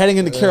Saints heading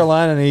into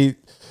Carolina, and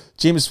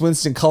Jameis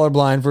Winston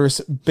colorblind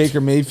versus Baker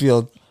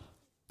Mayfield.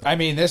 I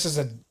mean, this is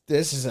a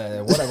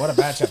what a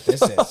matchup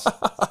this is.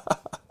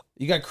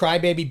 You got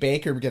crybaby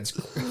Baker against.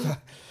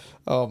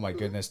 Oh my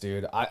goodness,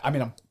 dude. I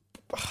mean,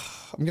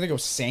 I'm gonna go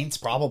Saints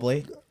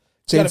probably.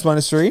 Saints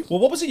 -3. Well,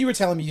 what was it you were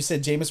telling me? You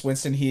said Jameis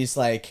Winston.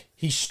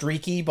 He's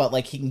streaky, but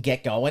like he can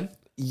get going.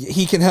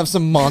 He can have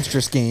some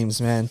monstrous games,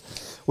 man.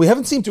 We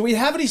haven't seen... Do we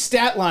have any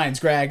stat lines,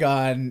 Greg,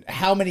 on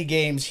how many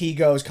games he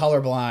goes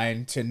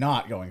colorblind to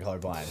not going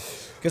colorblind?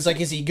 Because,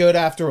 is he good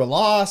after a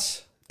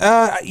loss?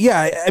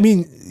 Yeah, I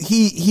mean,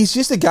 he's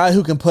just a guy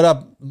who can put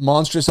up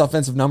monstrous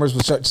offensive numbers,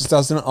 which just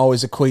doesn't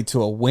always equate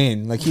to a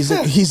win. Like he's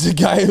a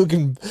guy who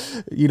can,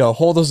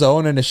 hold his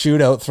own in a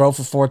shootout, throw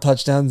for 4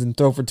 touchdowns and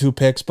throw for 2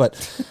 picks.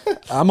 But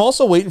I'm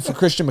also waiting for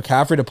Christian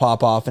McCaffrey to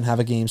pop off and have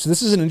a game. So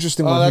this is an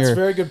interesting one here. That's a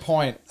very good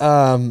point.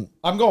 I'm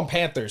going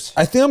Panthers.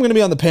 I think I'm going to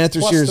be on the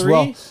Panthers here as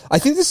well. I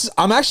think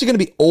I'm actually going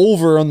to be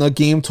over on the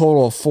game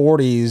total of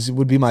 40s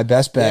would be my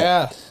best bet.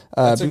 Yeah.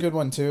 That's a good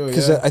one too.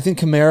 Because I think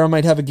Kamara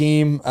might have a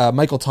game.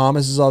 Michael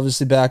Thomas is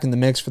obviously back in the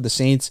mix for the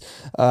Saints.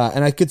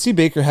 And I could see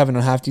Baker having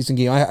a half-decent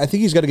game. I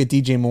think he's got to get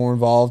DJ Moore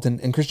involved,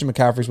 and Christian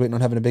McCaffrey's waiting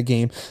on having a big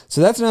game.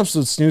 So that's an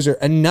absolute snoozer.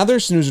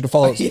 Another snoozer to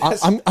follow.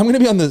 Yes. I'm going to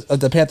be on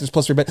the Panthers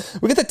plus 3, but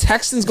we get the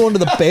Texans going to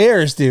the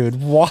Bears,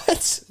 dude.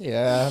 What?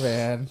 Yeah,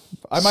 man.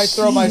 I might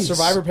throw my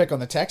survivor pick on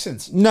the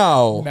Texans.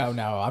 No.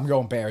 I'm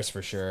going Bears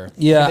for sure.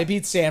 Yeah. They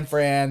beat San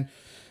Fran.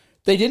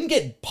 They didn't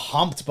get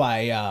pumped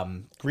by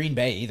Green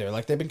Bay either.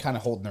 Like, they've been kind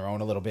of holding their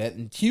own a little bit.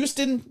 And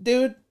Houston,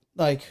 dude,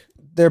 like...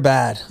 They're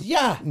bad.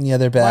 Yeah. Yeah,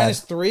 they're bad.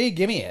 -3,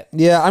 give me it.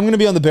 Yeah, I'm going to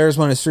be on the Bears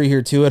 -3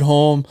 here, too, at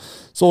home.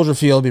 Soldier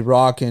Field be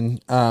rocking.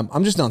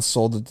 I'm just not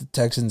sold that the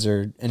Texans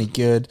are any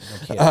good.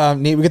 Okay.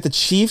 Nate, we got the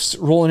Chiefs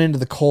rolling into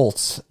the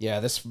Colts. Yeah,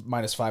 this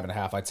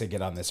 -5.5, I'd say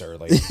get on this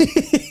early.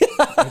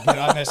 Get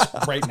on this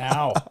right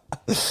now.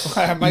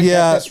 I might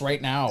get this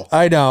right now.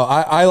 I know.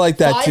 I like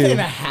that, too.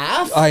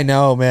 5.5? I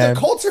know, man. The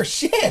Colts are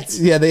shit.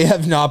 Yeah, they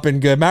have not been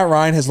good. Matt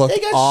Ryan has looked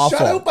awful.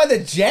 They got shut out by the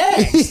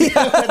Jags.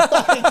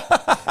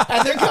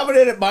 And they're coming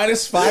in at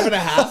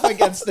 -5.5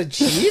 against the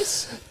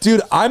Chiefs?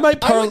 Dude, I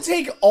would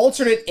take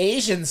alternate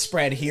Asian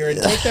spread here and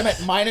take them at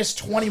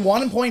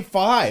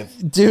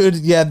 -21.5. Dude,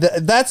 yeah,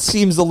 that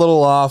seems a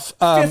little off.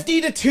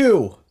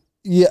 50-2.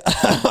 Yeah.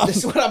 This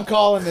is what I'm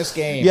calling this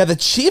game. Yeah, the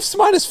Chiefs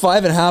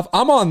 -5.5.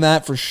 I'm on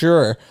that for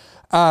sure.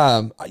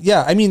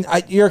 Yeah, I mean,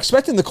 you're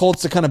expecting the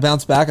Colts to kind of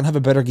bounce back and have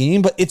a better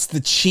game, but it's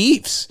the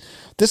Chiefs.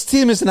 This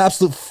team is an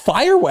absolute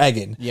fire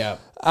wagon. Yeah.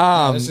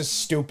 This is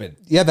stupid.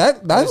 Yeah,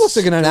 that looks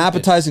like an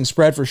appetizing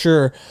spread for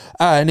sure.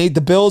 Nate,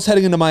 the Bills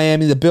heading into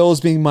Miami, the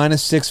Bills being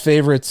 -6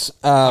 favorites.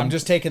 I'm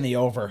just taking the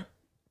over.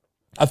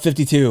 Of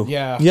 52.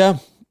 Yeah. Yeah.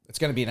 It's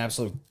going to be an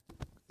absolute...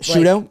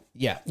 shootout?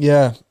 Yeah.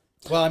 Yeah.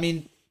 Well, I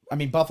mean,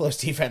 Buffalo's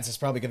defense is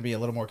probably going to be a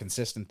little more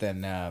consistent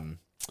than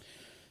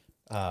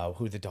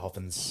who did the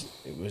Dolphins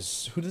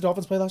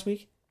play last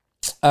week?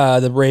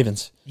 The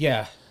Ravens.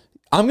 Yeah.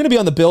 I'm going to be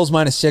on the Bills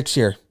 -6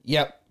 here.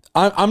 Yep.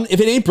 I'm if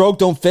it ain't broke,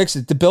 don't fix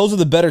it. The Bills are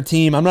the better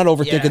team. I'm not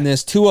overthinking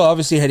this. Tua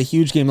obviously had a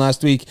huge game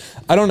last week.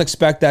 I don't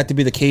expect that to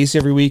be the case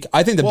every week.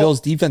 I think the Bills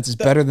defense is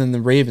better than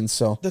the Ravens.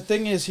 So the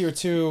thing is here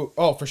too.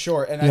 Oh, for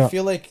sure. And I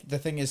feel like the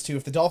thing is too,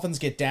 if the Dolphins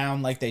get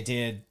down like they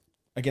did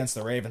against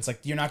the Ravens, like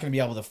you're not going to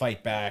be able to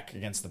fight back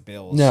against the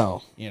Bills.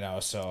 No.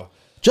 So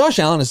Josh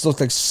Allen has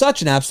looked like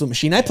such an absolute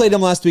machine. I played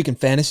him last week in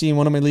fantasy in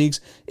one of my leagues.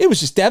 It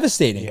was just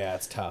devastating. Yeah,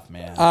 it's tough,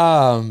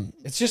 man.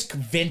 It's just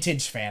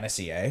vintage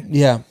fantasy, eh?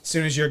 Yeah. As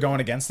soon as you're going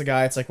against the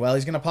guy, it's like, well,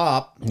 he's going to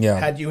pop. Yeah.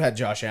 Had you had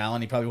Josh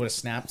Allen, he probably would have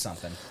snapped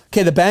something.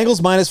 Okay, the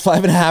Bengals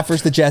 -5.5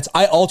 versus the Jets.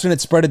 I alternate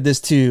spreaded this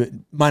to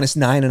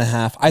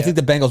 -9.5. I think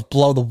the Bengals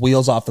blow the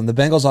wheels off them. The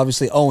Bengals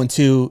obviously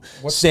 0-2,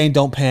 saying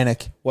don't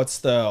panic. What's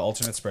the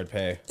alternate spread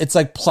pay? It's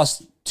like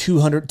plus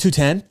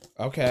 210.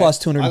 Okay. Plus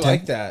 210. I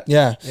like that.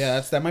 Yeah. Yeah,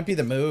 that might be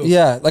the move.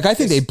 Yeah, like I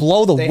think they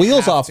blow the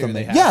wheels off them.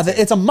 Yeah,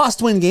 it's a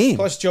must-win game.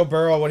 Plus Joe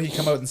Burrow, what he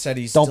come out and said,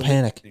 he's don't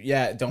panic.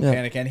 Yeah, don't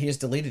panic, and he has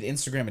deleted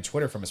Instagram and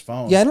Twitter from his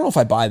phone. Yeah, I don't know if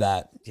I buy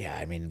that. Yeah,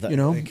 I mean,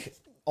 like,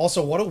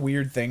 also, what a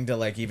weird thing to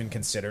like even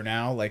consider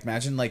now. Like,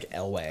 imagine like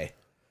Elway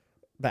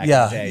back in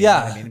the day. Yeah. You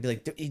know what I mean, it'd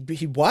be like,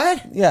 he what?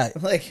 Yeah,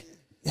 like.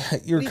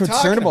 You're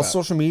concerned about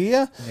social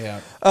media? Yeah.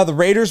 The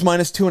Raiders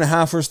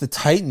 -2.5 versus the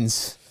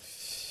Titans.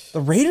 The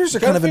Raiders are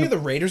kind of the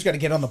Raiders got to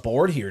get on the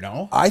board here,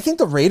 no? I think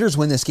the Raiders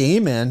win this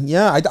game, man.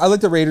 Yeah, I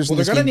like the Raiders. Well,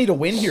 they're going to need a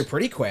win here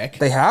pretty quick.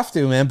 They have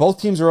to, man. Both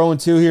teams are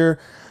 0-2 here.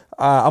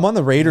 I'm on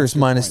the Raiders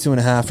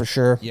 -2.5 for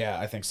sure. Yeah,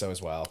 I think so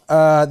as well.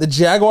 The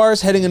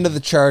Jaguars heading into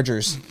the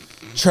Chargers.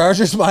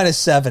 Chargers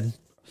 -7.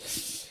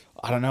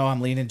 I don't know. I'm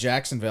leaning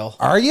Jacksonville.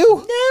 Are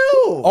you?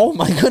 No. Oh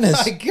my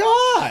goodness. My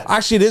God.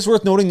 Actually, it is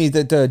worth noting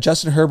that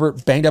Justin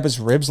Herbert banged up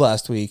his ribs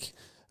last week.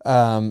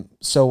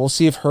 So we'll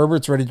see if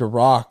Herbert's ready to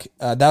rock.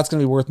 That's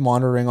going to be worth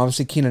monitoring.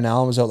 Obviously, Keenan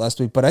Allen was out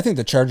last week, but I think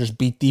the Chargers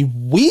beat the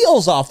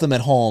wheels off them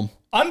at home.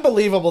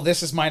 Unbelievable.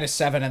 This is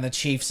 -7 and the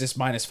Chiefs is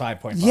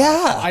 -5.5.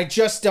 Yeah. I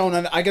just don't.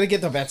 I got to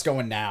get the bets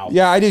going now.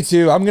 Yeah, I do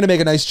too. I'm going to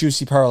make a nice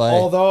juicy parlay.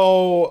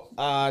 Although,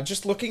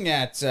 just looking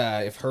at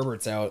if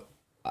Herbert's out,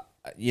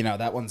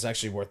 that one's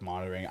actually worth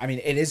monitoring. I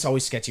mean, it is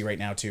always sketchy right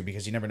now too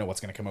because you never know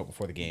what's going to come out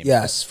before the game.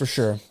 Yes, for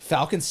sure.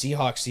 Falcons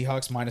Seahawks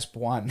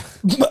 -1.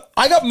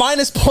 I got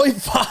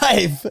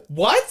 -0.5.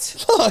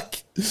 What? Look.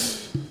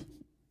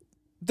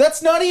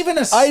 That's not even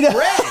a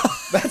spread.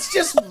 That's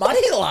just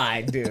money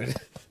line, dude.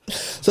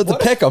 So to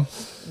pick them.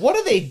 What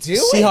are they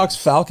doing? Seahawks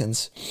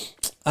Falcons.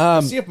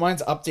 Let's see if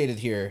mine's updated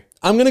here.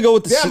 I'm gonna go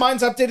with the. Yeah,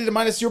 mine's updated to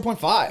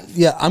 -0.5.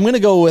 Yeah, I'm gonna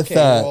go with.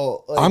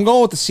 I'm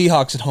going with the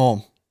Seahawks at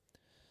home.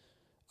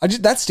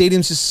 That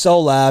stadium's just so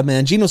loud,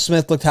 man. Geno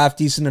Smith looked half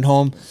decent at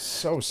home.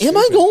 So stupid. Am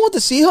I going with the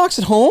Seahawks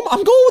at home?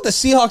 I'm going with the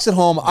Seahawks at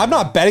home. I'm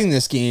not betting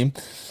this game.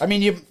 I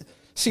mean, in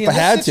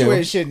this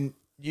situation,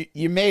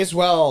 you may as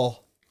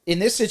well, in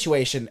this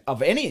situation,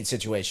 of any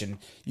situation,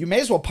 you may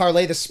as well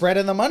parlay the spread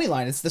and the money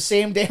line. It's the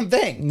same damn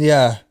thing.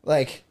 Yeah.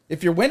 Like,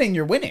 if you're winning,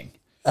 you're winning.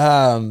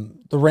 The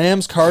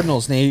Rams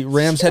Cardinals, Nate.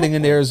 Rams heading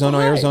into Arizona.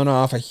 Right. Arizona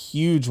off a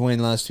huge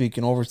win last week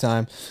in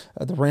overtime.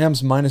 The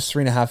Rams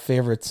 -3.5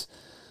 favorites.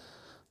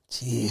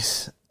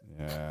 Jeez.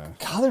 Yeah.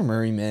 Kyler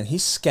Murray, man, he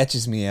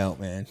sketches me out,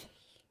 man.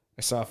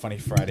 I saw a funny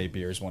Friday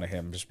beers, one of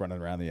him just running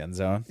around the end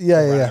zone.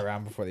 Yeah.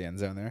 Around before the end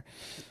zone there.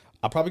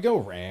 I'll probably go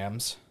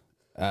Rams.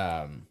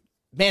 Man,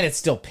 it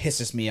still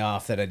pisses me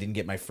off that I didn't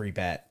get my free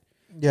bet.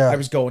 Yeah. I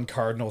was going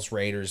Cardinals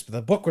Raiders, but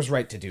the book was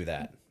right to do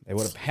that. They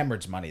would have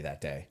hemorrhaged money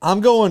that day. I'm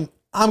going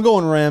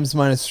Rams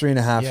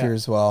 -3.5 here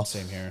as well.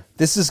 Same here.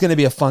 This is going to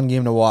be a fun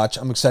game to watch.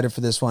 I'm excited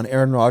for this one.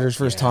 Aaron Rodgers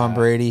versus Tom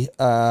Brady.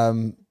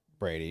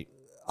 Brady.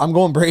 I'm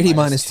going Brady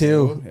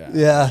 -2.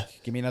 Yeah.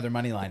 Give me another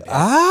money line.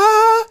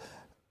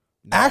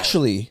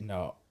 Actually.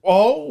 No.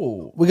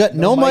 Oh. We got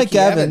no Mike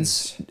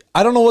Evans.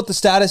 I don't know what the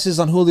status is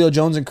on Julio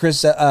Jones and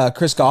Chris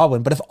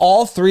Godwin, but if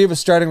all three of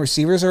his starting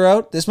receivers are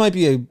out, this might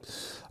be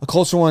a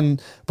closer one.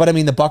 But I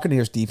mean, the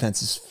Buccaneers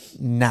defense is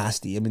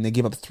nasty. I mean, they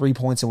gave up 3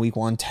 points in week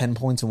 1, 10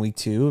 points in week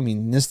 2. I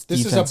mean, this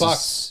defense is a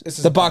Bucks. This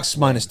is the Bucks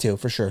 -2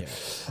 for sure.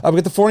 Yeah. We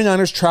got the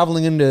 49ers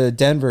traveling into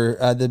Denver.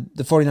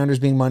 The 49ers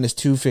being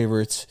 -2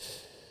 favorites.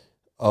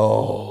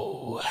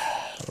 Oh,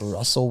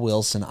 Russell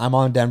Wilson. I'm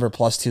on Denver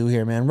 +2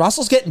 here, man.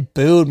 Russell's getting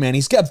booed, man.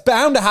 He's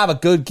bound to have a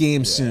good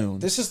game soon.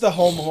 This is the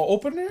home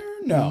opener?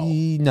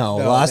 No.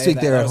 Last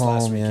week they were at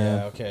home.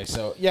 Yeah. Okay.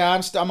 So, yeah,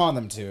 I'm on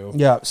them too.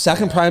 Yeah.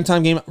 Second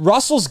primetime game.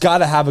 Russell's got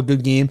to have a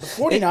good game.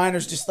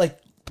 49ers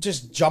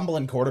just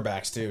jumbling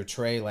quarterbacks too.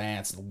 Trey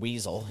Lance, the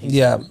Weasel.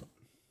 Yeah,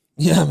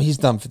 he's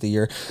done for the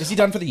year. Is he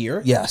done for the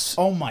year? Yes.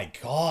 Oh my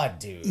God,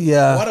 dude.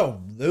 Yeah. What a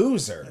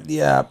loser.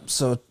 Yeah.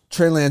 So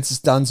Trey Lance is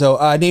done. So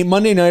Nate,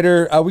 Monday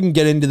Nighter, we can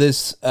get into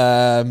this.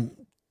 The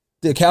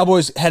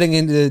Cowboys heading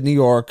into New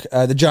York.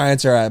 The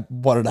Giants are a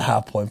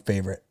 1.5 point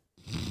favorite.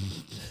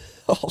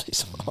 Holy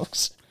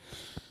smokes.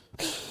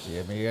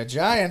 Give me a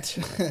Giant.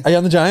 Are you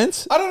on the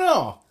Giants? I don't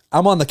know.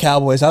 I'm on the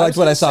Cowboys. I liked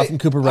what I saw from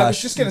Cooper Rush. I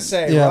was just going to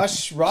say, yeah.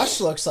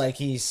 Rush looks like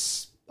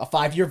he's a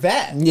 5-year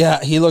vet.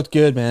 Yeah, he looked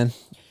good, man.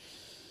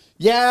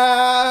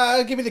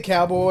 Yeah, give me the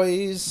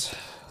Cowboys.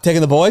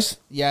 Taking the boys?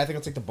 Yeah, I think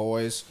I'll take the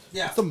boys.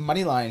 Yeah. What's the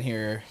money line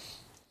here?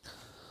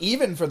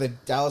 Even for the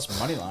Dallas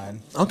money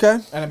line. Okay.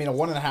 And I mean, a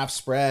 1.5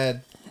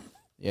 spread.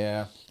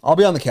 Yeah. I'll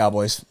be on the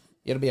Cowboys.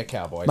 It'll be a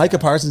Cowboy. Micah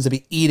Parsons will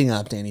be eating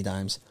up Danny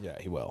Dimes. Yeah,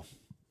 he will.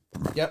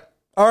 Yep.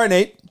 All right,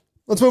 Nate.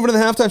 Let's move into the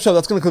halftime show.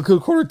 That's going to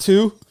conclude quarter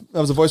 2.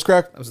 That was a voice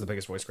crack. That was the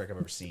biggest voice crack I've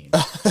ever seen.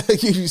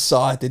 You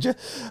saw it, did you?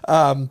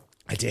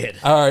 I did.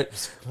 All right.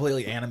 It's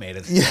completely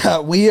animated. Yeah,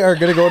 we are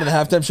going to go to the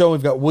halftime show.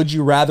 We've got Would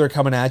You Rather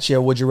coming at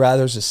you. Would You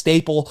Rather is a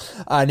staple.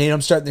 Nate,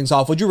 I'm starting things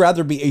off. Would you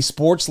rather be a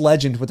sports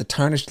legend with a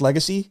tarnished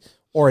legacy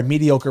or a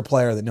mediocre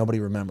player that nobody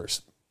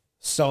remembers?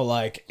 So,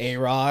 like,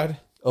 A-Rod?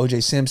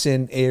 O.J.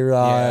 Simpson,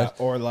 A-Rod.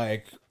 Yeah, or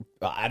like,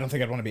 I don't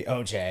think I'd want to be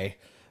O.J.,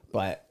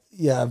 but...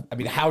 Yeah. I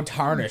mean, how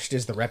tarnished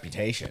is the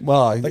reputation?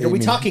 Well, like, are we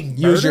talking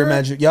murder? Use your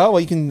magic. Yeah, well,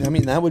 you can, I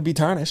mean, that would be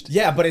tarnished.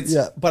 Yeah, but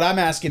but I'm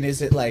asking,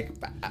 is it like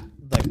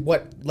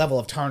what level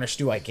of tarnish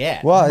do I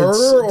get? Well,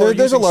 murder or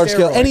there's a large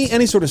steroids? scale,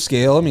 any sort of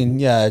scale. I mean,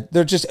 yeah,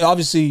 they're just,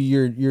 obviously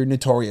you're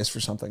notorious for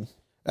something.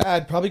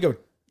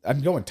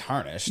 I'm going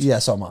tarnished. Yeah,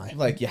 so am I.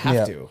 Like, you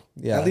have to.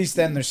 Yeah. At least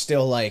then there's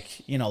still like,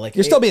 like...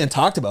 You're still being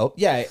talked about.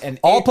 Yeah, and...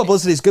 all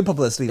publicity is good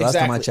publicity, exactly,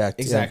 last time I checked.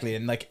 Exactly, yeah.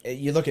 and like,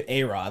 you look at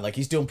A-Rod, like,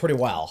 he's doing pretty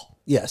well.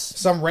 Yes.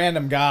 Some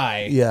random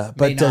guy... Yeah,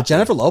 but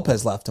Jennifer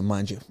Lopez left him,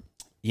 mind you.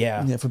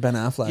 Yeah. Yeah, for Ben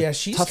Affleck. Yeah,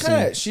 she's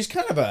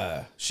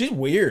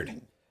weird.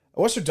 I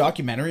watched her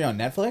documentary on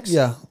Netflix.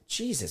 Yeah.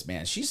 Jesus,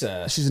 man, she's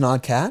an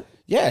odd cat?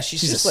 Yeah,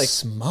 she's just like...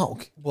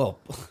 smoke. Well,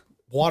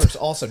 water's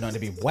also known to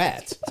be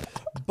wet,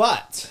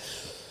 but...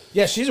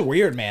 Yeah, she's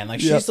weird, man.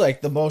 Like, she's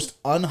like the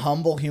most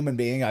unhumble human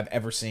being I've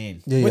ever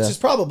seen. Yeah, which is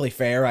probably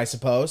fair, I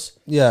suppose.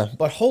 Yeah.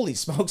 But holy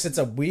smokes, it's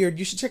a weird...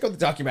 You should check out the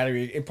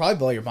documentary. It'd probably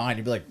blow your mind.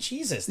 You'd be like,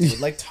 Jesus,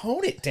 dude, like,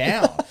 tone it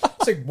down.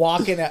 It's like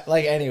walking at...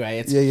 Like, anyway,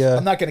 it's... Yeah.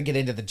 I'm not going to get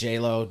into the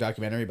J-Lo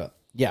documentary, but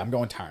yeah, I'm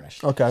going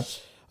tarnished. Okay.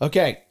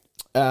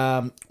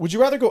 Would you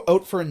rather go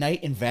out for a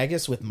night in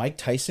Vegas with Mike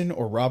Tyson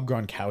or Rob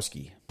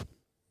Gronkowski?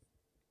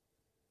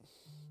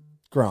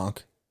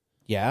 Gronk.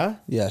 Yeah?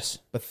 Yes.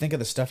 But think of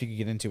the stuff you could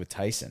get into with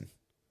Tyson.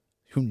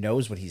 Who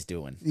knows what he's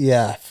doing?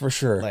 Yeah, for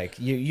sure. Like,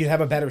 you'd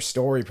have a better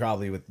story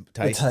probably with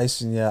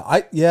Tyson. Yeah,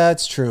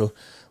 it's true.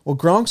 Well,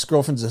 Gronk's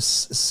girlfriend's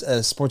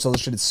a Sports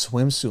Illustrated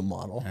swimsuit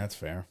model. That's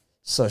fair.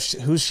 So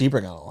who's she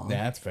bringing along?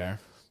 That's fair.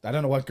 I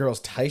don't know what girls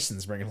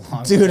Tyson's bringing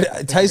along. Dude,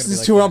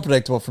 Tyson's too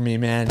unpredictable for me,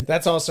 man.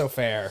 That's also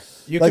fair.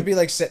 You could be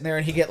like sitting there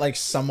and he get like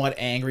somewhat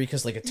angry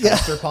because like a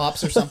toaster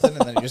pops or something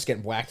and then you just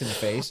get whacked in the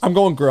face. I'm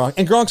going Gronk.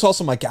 And Gronk's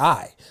also my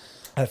guy.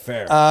 That's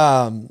fair.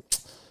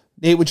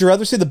 Nate, would you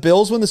rather see the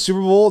Bills win the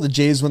Super Bowl or the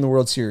Jays win the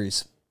World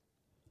Series?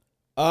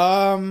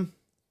 I'll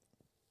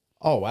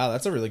Oh wow,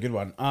 that's a really good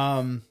one.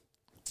 I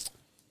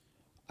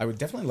would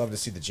definitely love to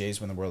see the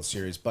Jays win the World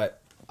Series,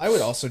 but I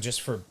would also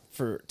just for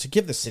to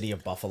give the city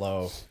of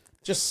Buffalo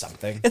just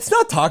something. It's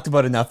not talked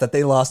about enough that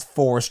they lost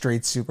 4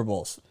 straight Super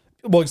Bowls.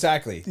 Well,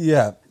 exactly.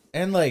 Yeah.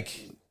 And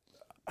like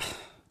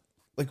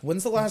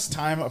when's the last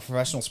time a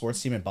professional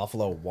sports team in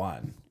Buffalo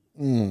won?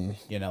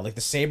 You know, like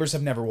the Sabres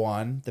have never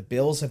won. The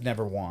Bills have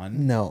never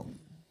won. No.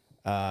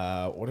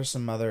 What are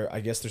some other?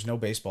 I guess there's no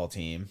baseball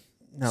team.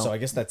 No. So I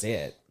guess that's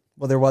it.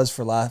 Well, there was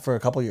for a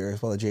couple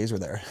years while the Jays were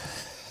there.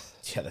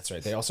 Yeah, that's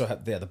right. They also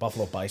have the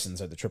Buffalo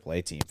Bisons are the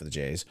AAA team for the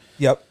Jays.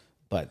 Yep.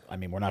 But I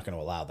mean, we're not going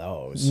to allow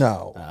those.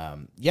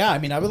 No. Yeah, I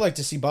mean, I would like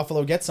to see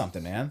Buffalo get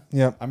something, man.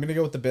 Yep. I'm going to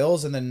go with the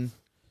Bills, and then,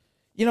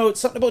 you know, it's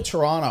something about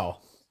Toronto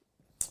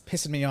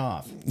pissing me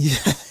off. Yeah.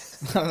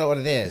 I don't know what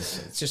it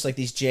is. It's just like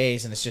these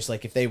Jays, and it's just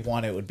like if they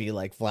won, it would be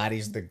like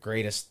Vladdy's the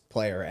greatest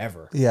player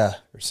ever. Yeah.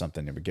 Or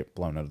something. It would get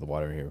blown out of the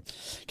water here.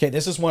 Okay,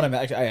 this is one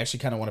I actually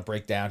kind of want to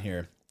break down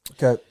here.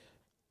 Okay.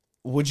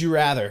 Would you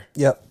rather,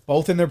 Yep.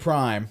 both in their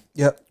prime,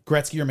 Yep.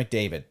 Gretzky or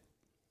McDavid?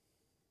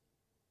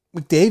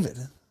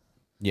 McDavid.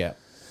 Yeah.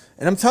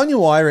 And I'm telling you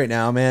why right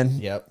now, man.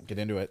 Yep. Get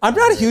into it. I'm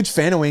not a huge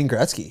fan of Wayne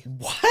Gretzky.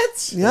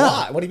 What? Yeah.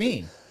 Why? What do you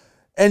mean?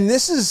 And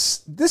this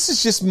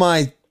is just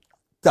my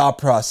thought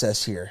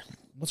process here.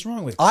 What's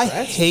wrong with I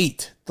Gretzky?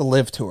 hate the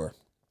Live Tour.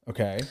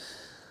 Okay.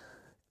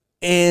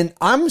 And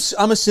I'm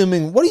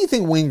assuming, what do you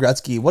think Wayne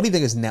Gretzky, what do you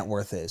think his net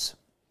worth is?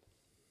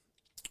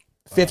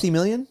 50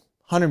 million?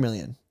 100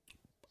 million?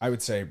 I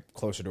would say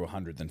closer to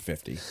 100 than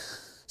 50.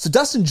 So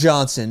Dustin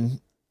Johnson,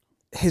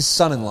 his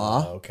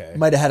son-in-law, okay.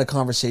 might have had a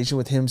conversation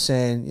with him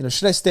saying, you know,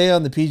 should I stay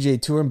on the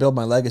PGA Tour and build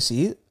my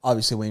legacy?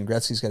 Obviously, Wayne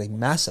Gretzky's got a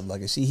massive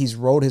legacy. He's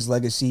rode his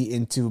legacy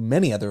into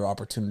many other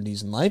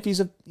opportunities in life. He's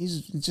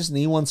just an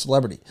E1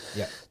 celebrity.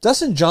 Yeah.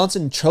 Dustin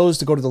Johnson chose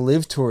to go to the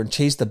Live Tour and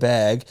chase the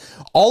bag.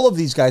 All of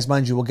these guys,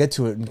 mind you, we'll get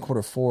to it in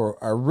quarter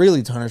 4, are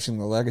really tarnishing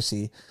their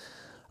legacy.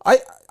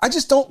 I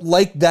just don't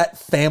like that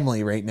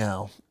family right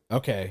now.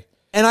 Okay.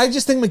 And I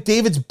just think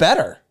McDavid's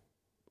better.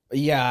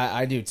 Yeah,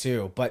 I do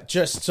too. But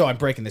just so I'm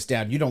breaking this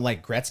down, you don't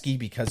like Gretzky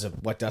because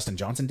of what Dustin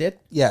Johnson did?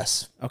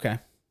 Yes. Okay.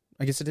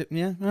 I guess it did.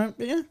 Yeah.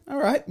 Yeah. All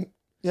right.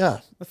 Yeah.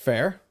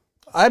 Fair.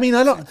 I mean,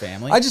 I don't. Same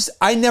family.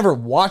 I never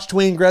watched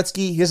Wayne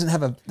Gretzky. He doesn't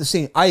have the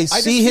same. I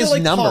just see feel his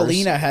like numbers.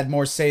 Paulina had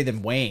more say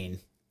than Wayne.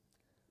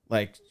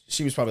 Like,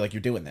 she was probably like,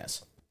 you're doing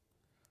this.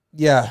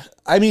 Yeah.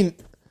 I mean,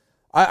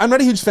 I'm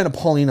not a huge fan of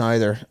Paulina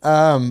either.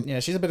 Yeah,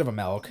 she's a bit of a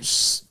milk.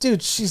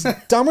 Dude, she's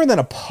dumber than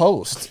a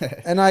post.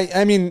 And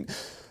I mean,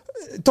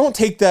 don't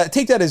take that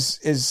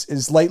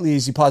as lightly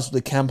as you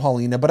possibly can,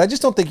 Paulina. But I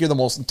just don't think you're the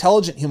most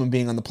intelligent human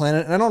being on the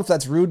planet. And I don't know if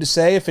that's rude to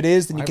say. If it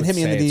is, then you can hit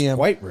me in the DM. It's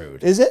quite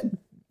rude. Is it?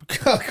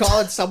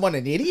 Calling someone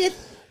an idiot?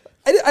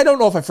 I don't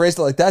know if I phrased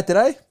it like that. Did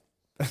I?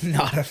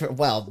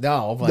 Well,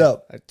 no, but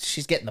No.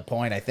 she's getting the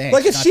point, I think.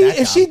 Like if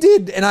She's she not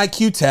that did an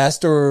IQ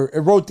test or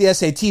wrote the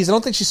SATs, I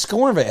don't think she's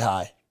scoring very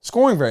high.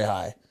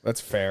 dumb. That's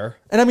fair.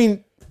 And I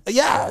mean,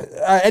 yeah.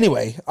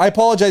 Anyway, I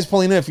apologize,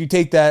 Paulina, if you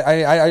take that.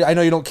 I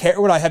know you don't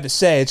care what I have to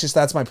say. It's just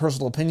that's my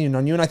personal opinion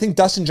on you. And I think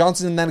Dustin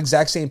Johnson in that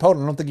exact same boat.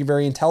 I don't think you're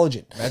very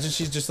intelligent. Imagine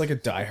she's just like a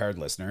diehard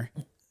listener.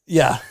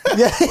 Yeah,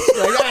 yeah,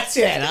 Like, that's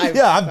it.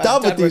 I'm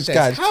done with these this.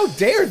 guys. How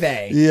dare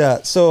they?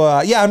 yeah.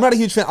 So yeah, I'm not a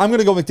huge fan. I'm going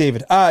to go with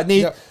David.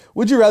 Nate, Yep.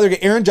 would you rather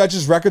get Aaron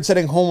Judge's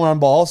record-setting home run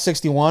ball,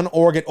 61,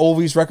 or get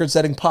Ovi's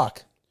record-setting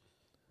puck?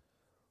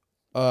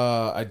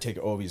 I'd take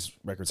Ovi's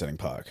record-setting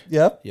puck.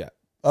 Yep. Yeah.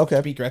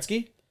 Okay. Beat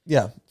Gretzky?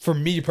 Yeah. For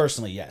me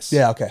personally, yes.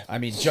 Yeah. Okay. I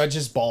mean,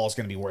 Judge's ball is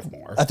going to be worth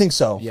more. I think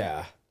so.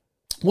 Yeah.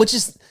 Which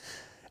is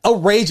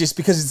outrageous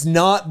because it's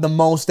not the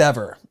most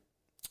ever.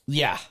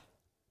 Yeah.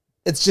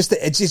 It's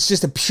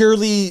just a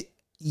purely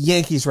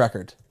Yankees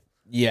record,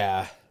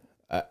 Yeah.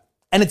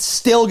 and it's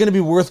still going to be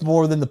worth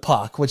more than the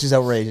puck, which is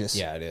outrageous.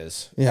 Yeah, it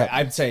is. Yeah.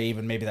 I'd say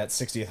even maybe that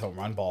 60th home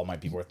run ball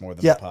might be worth more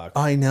than Yeah, the puck.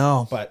 I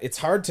know. But it's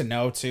hard to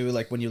know too.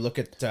 Like when you look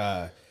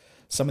at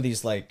some of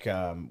these, like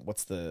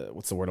what's the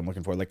word I'm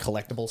looking for? Like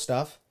collectible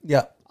stuff.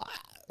 Yeah,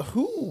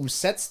 Who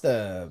sets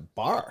the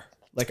bar?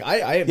 Like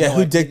I have Yeah, no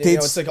who idea.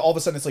 dictates- It's like all of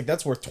a sudden it's like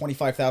that's worth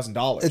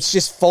 $25,000. it's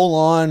just full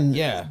on.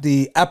 Yeah.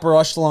 The upper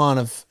echelon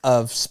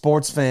of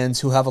sports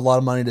fans who have a lot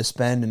of money to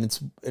spend, and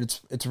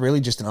it's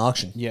really just an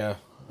auction. Yeah.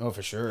 Oh,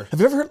 for sure. Have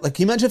you ever heard? Like,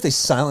 can you imagine if they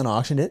silent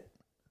auctioned it?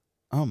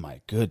 Oh my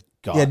good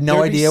God. You had no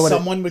There'd be idea what it-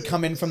 someone would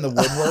come in from the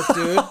woodwork,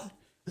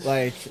 dude.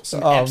 Like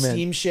some Oh,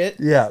 Epstein man. shit.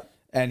 Yeah.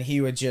 And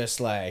he would just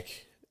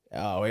like,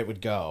 it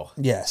would go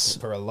Yes.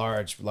 for a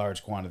large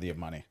quantity of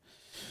money.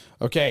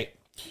 Okay.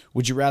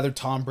 Would you rather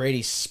Tom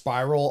Brady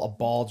spiral a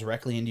ball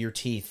directly into your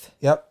teeth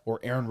Yep.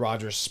 or Aaron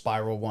Rodgers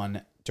spiral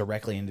one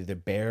directly into the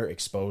bare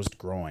exposed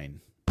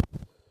groin?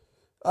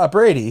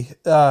 Brady.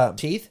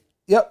 Teeth?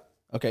 Yep.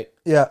 Okay.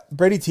 Yeah.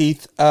 Brady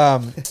teeth.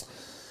 Yeah,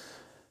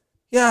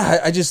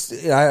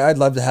 I'd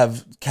love to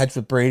have catch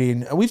with Brady,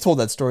 and we've told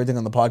that story thing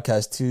on the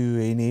podcast too,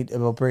 Nate,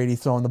 about Brady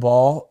throwing the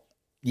ball.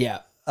 Yeah.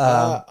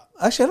 Actually,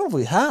 I don't know if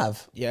we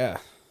have. Yeah.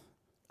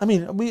 I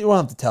mean, we don't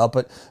have to tell,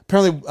 but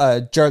apparently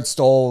Jared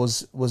Stoll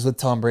was with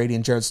Tom Brady,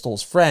 and Jared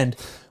Stoll's friend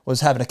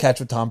was having a catch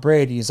with Tom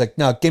Brady. He's like,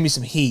 no, give me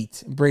some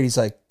heat. And Brady's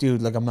like,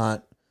 dude, like I'm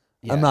not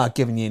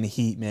giving you any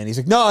heat, man. He's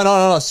like,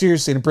 no,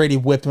 seriously. And Brady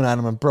whipped one at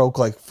him and broke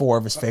like 4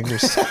 of his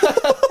fingers.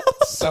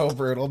 So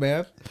brutal,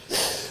 man.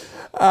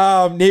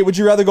 Nate, would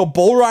you rather go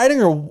bull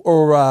riding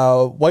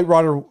or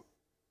whitewater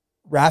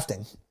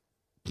rafting?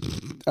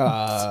 Is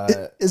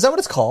that what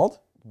it's called?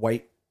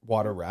 White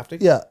water rafting?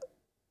 Yeah.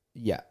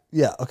 Yeah.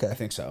 Yeah, okay. I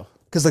think so.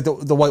 Because like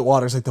the white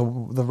water's like the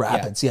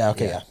rapids. Yeah,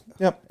 okay, yeah.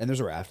 Yep. And there's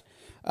a raft.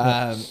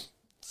 I'd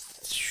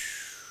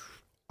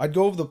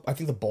go with I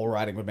think the bull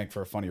riding would make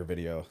for a funnier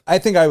video. I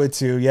think I would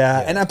too, yeah.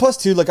 And plus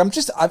too, like I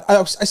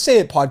say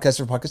it podcast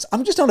for podcast,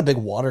 I'm just not a big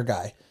water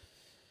guy.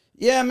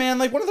 Yeah, man,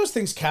 like one of those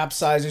things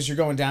capsizes, you're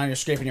going down, you're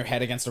scraping your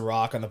head against a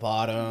rock on the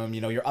bottom,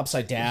 you're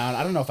upside down.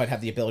 I don't know if I'd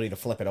have the ability to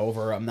flip it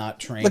over. I'm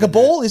not trained. Like a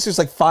bowl, at least there's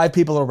like 5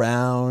 people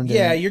around.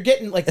 Yeah, you're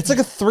getting like... It's like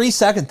a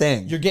 3-second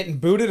thing. You're getting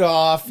booted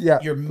off,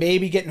 you're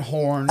maybe getting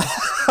horned,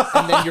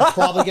 and then you're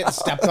probably getting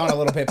stepped on a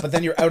little bit, but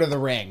then you're out of the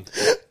ring.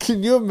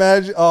 Can you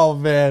imagine? Oh,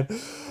 man.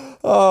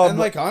 And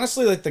like,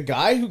 honestly, like the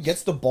guy who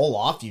gets the bowl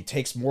off you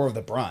takes more of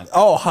the brunt.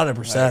 Oh, 100%.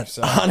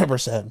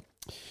 100%.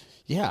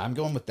 Yeah, I'm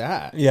going with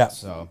that. Yeah.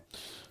 So...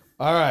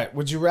 All right.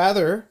 Would you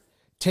rather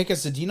take a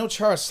Zdeno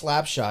Chara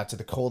slap shot to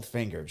the cold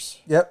fingers?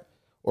 Yep.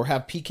 Or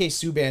have PK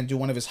Subban do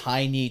one of his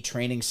high knee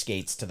training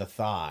skates to the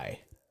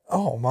thigh?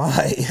 Oh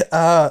my.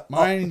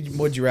 Mine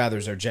would you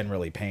rather's are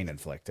generally pain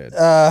inflicted.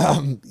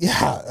 I'll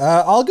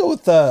go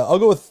with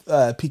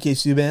PK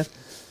Subban.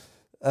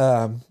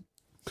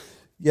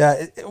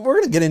 We're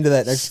gonna get into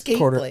that next skate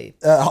quarter. Blade.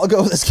 I'll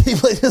go with a skate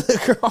blade to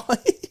the groin.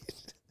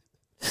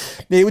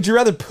 Nate, would you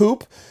rather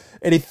poop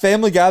at a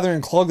family gathering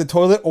and clog the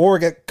toilet, or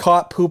get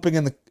caught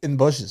pooping in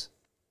bushes?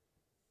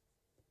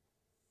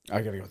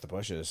 I gotta go with the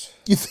bushes.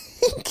 You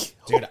think?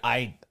 Dude,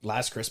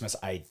 last Christmas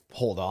I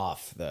pulled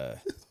off the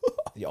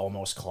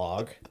almost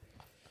clog.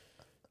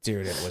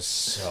 Dude, it was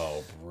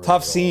so brutal.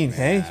 Tough scene,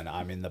 man. hey?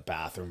 I'm in the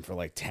bathroom for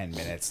like 10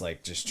 minutes,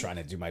 like just trying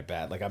to do my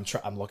bed. Like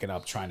I'm looking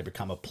up trying to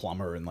become a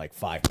plumber in like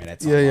 5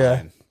 minutes.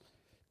 Yeah.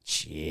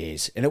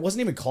 Jeez. And it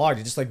wasn't even clogged,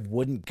 it just like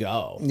wouldn't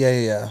go.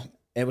 Yeah.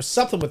 It was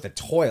something with the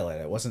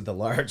toilet. It wasn't the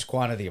large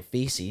quantity of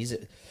feces.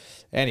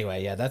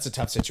 Anyway, yeah, that's a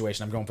tough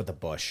situation. I'm going with the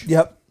bush.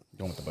 Yep.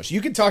 Going with the bush. You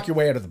can talk your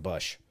way out of the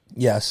bush.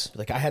 Yes.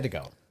 Like, I had to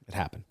go. It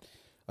happened.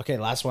 Okay,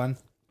 last one.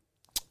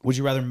 Would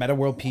you rather Meta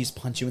World Peace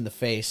punch you in the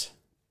face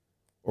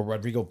or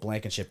Rodrigo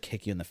Blankenship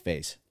kick you in the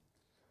face?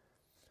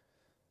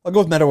 I'll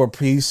go with Meta World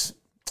Peace.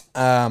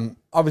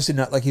 Obviously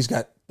not like he's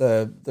got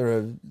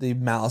the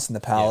malice in the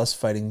palace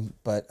fighting,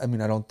 but I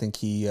mean, I don't think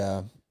he...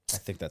 I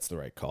think that's the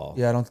right call.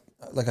 Yeah, I don't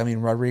like. I mean,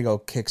 Rodrigo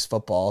kicks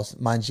footballs,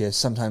 mind you,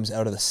 sometimes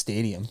out of the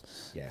stadium.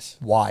 Yes,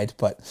 wide,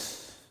 but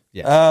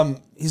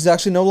he's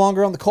actually no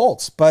longer on the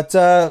Colts. But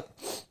I'm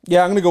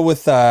gonna go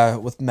with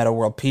Meta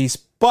World Peace.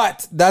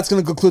 But that's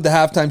gonna conclude the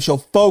halftime show,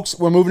 folks.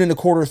 We're moving into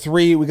quarter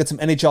 3. We got some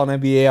NHL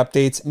and NBA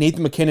updates.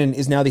 Nathan MacKinnon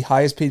is now the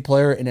highest paid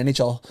player in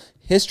NHL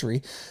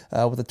history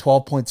with a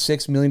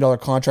 $12.6 million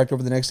contract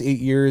over the next 8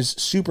 years.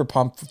 Super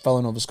pumped for fellow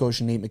Nova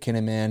Scotian Nate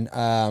MacKinnon,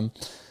 man.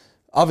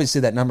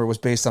 Obviously, that number was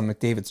based on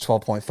McDavid's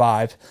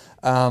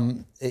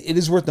 12.5. It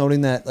is worth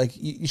noting that like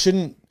you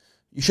shouldn't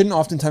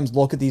oftentimes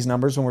look at these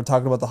numbers when we're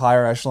talking about the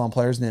higher echelon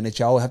players in the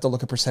NHL. We have to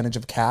look at percentage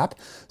of cap.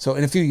 So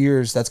in a few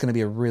years, that's going to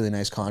be a really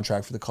nice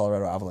contract for the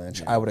Colorado Avalanche.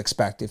 Yeah. I would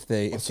expect if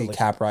the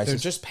cap rises. They're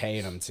just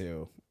paying him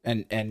too,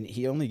 and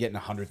he only getting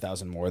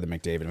 $100,000 more than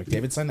McDavid.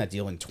 McDavid signed that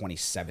deal in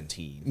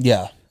 2017.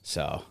 Yeah.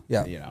 So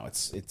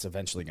it's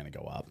eventually going to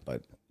go up.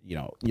 But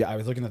I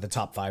was looking at the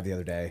top 5 the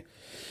other day.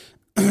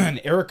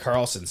 And Erik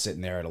Karlsson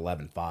sitting there at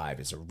 11.5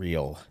 is a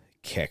real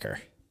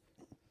kicker.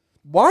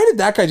 Why did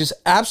that guy just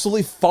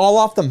absolutely fall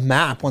off the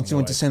map once he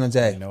went to San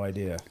Jose? I have no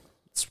idea.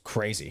 It's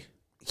crazy.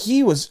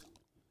 He was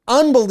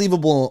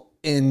unbelievable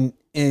in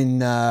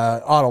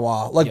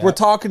Ottawa. Like we're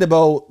talking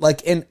about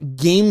like a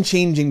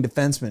game-changing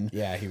defenseman.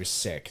 Yeah, he was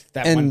sick.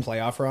 That one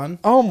playoff run.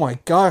 Oh my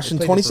gosh, in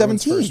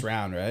 2017. First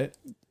round, right?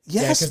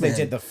 Yes, because they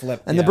did the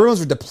flip. And the Bruins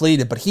were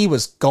depleted, but he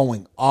was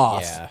going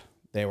off. Yeah.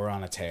 They were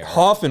on a tear.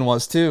 Hoffman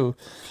was too.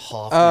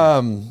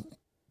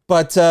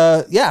 But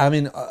I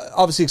mean,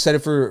 obviously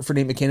excited for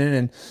Nate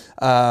MacKinnon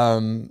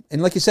and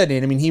like you said,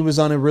 Nate, I mean, he was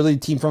on a really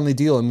team friendly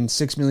deal. I mean,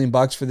 $6 million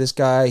for this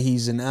guy.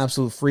 He's an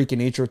absolute freak in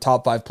nature,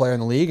 top 5 player in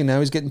the league, and now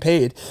he's getting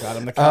paid. Got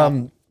him the cup.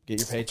 Get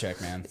your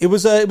paycheck, man. It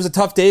was a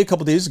tough day a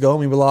couple days ago.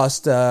 I mean, we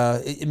lost.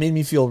 It made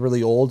me feel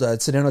really old.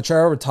 Zdeno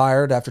Chara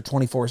retired after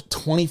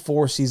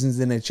 24 seasons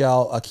in the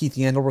NHL. Keith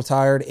Yandel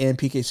retired and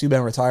PK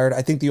Subban retired.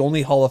 I think the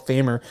only Hall of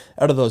Famer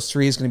out of those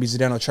 3 is going to be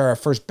Zdeno Chara,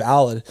 first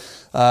ballot.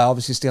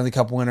 Obviously, Stanley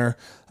Cup winner.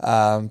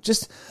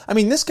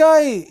 This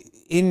guy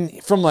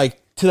from like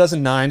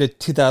 2009 to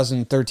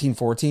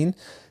 2013-14,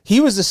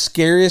 he was the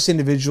scariest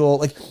individual.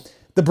 Like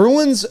the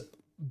Bruins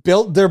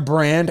built their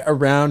brand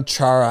around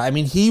Chara. I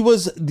mean, he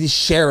was the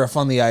sheriff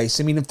on the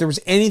ice. I mean, if there was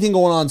anything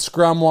going on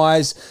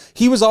scrum-wise,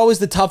 he was always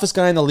the toughest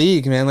guy in the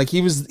league, man. Like,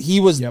 he was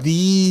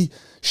the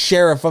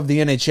sheriff of the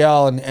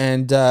NHL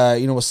and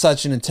was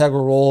such an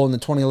integral role in the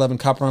 2011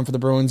 Cup run for the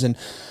Bruins. And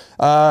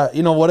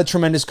what a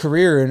tremendous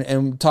career.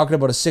 And talking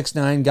about a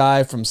 6'9"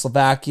 guy from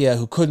Slovakia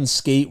who couldn't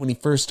skate when he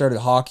first started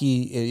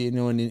hockey,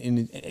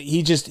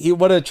 and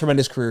what a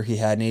tremendous career he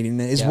had, Nate.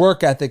 And his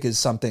work ethic is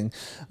something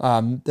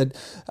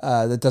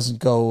that doesn't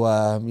go,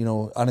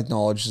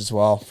 unacknowledged as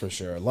well. For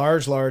sure.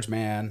 Large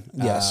man.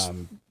 Yes.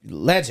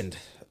 Legend.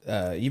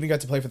 Even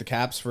got to play for the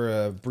Caps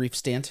for a brief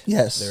stint.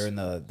 Yes. They're in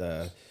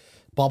the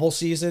bubble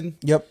season.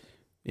 Yep.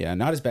 Yeah,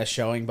 not his best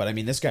showing, but I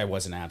mean, this guy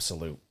was an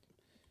absolute.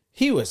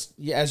 He was,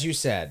 as you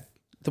said,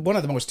 one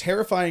of the most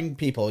terrifying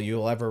people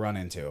you'll ever run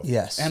into.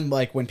 Yes. And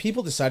like when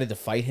people decided to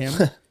fight him,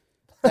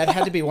 that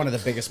had to be one of the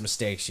biggest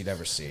mistakes you'd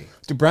ever see.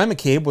 Dude, Brian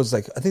McCabe was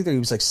I think he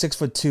was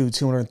 6'2",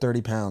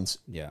 230 pounds.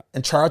 Yeah.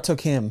 And Chara took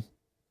him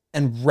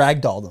and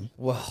ragdolled him.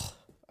 Well,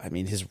 I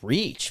mean, his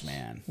reach,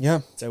 man.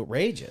 Yeah. It's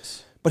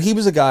outrageous. But he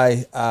was a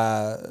guy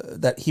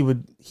that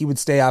he would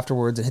stay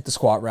afterwards and hit the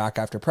squat rack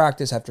after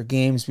practice, after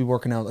games, be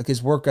working out. Like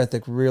his work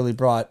ethic really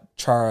brought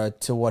Chara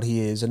to what he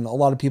is, and a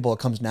lot of people it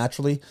comes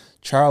naturally.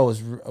 Chara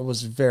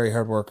was a very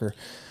hard worker.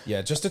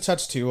 Yeah, just to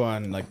touch too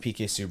on like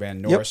PK Subban,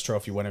 Norris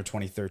Trophy winner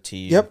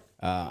 2013. Yep.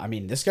 I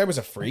mean, this guy was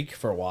a freak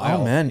for a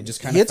while. Oh man, he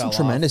just kind he of had some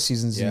tremendous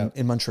seasons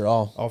in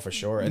Montreal. Oh, for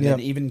sure. And then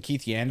even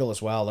Keith Yandel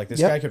as well. Like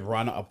this guy could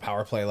run a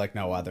power play like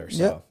no other.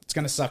 So it's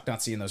gonna suck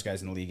not seeing those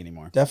guys in the league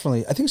anymore.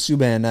 Definitely, I think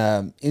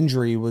Subban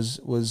injury was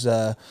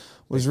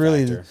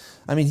really factor.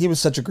 I mean, he was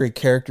such a great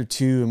character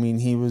too. I mean,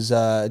 he was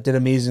did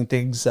amazing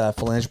things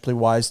philanthropy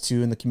wise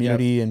too in the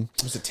community. And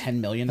was it $10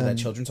 million to that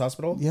children's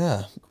hospital?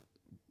 Yeah,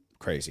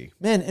 crazy,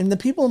 man. And the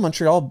people in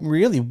Montreal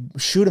really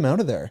shoot him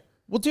out of there.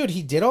 Well, dude,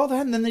 he did all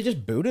that and then they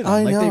just booted him.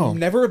 I like know. They're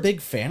never a big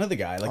fan of the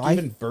guy. Like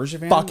even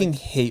Bergevin. Fucking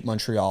hate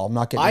Montreal. I'm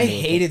not getting. I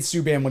hated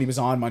Subban when he was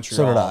on Montreal.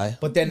 So did I.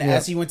 But then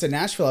as he went to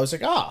Nashville, I was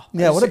like,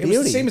 yeah, what a beauty. It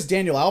was the same as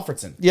Daniel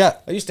Alfredson. Yeah,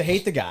 I used to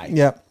hate the guy.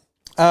 Yeah.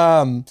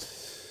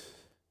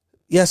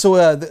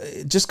 So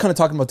just kind of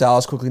talking about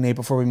Dallas quickly, Nate,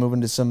 before we move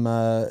into some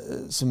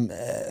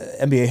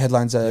NBA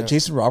headlines.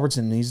 Jason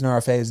Robertson, he's an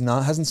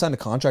RFA, hasn't signed a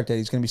contract yet.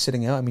 He's going to be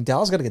sitting out. I mean,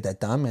 Dallas got to get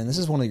that done, man. This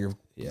is one of your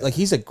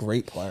he's a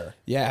great player.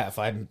 Yeah, if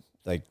I'm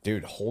like,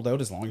 dude, hold out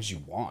as long as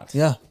you want.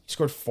 Yeah, he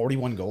scored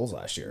 41 goals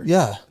last year.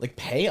 Yeah, like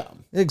pay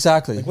him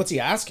exactly. Like, what's he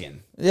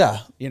asking?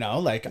 Yeah,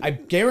 like I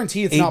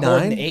guarantee it's 8, not 9? more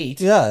than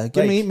 8. Yeah,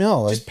 give me $8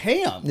 million. Just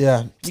pay him.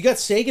 Yeah, you got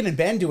Sagan and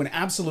Ben doing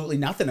absolutely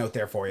nothing out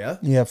there for you.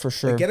 Yeah, for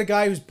sure. Like, get a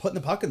guy who's putting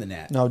the puck in the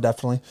net. No,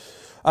 definitely.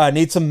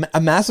 Needs a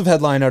massive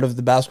headline out of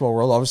the basketball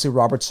world. Obviously,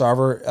 Robert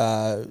Sarver,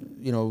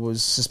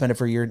 was suspended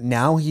for a year.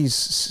 Now he's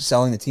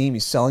selling the team.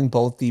 He's selling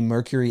both the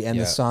Mercury and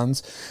the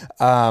Suns.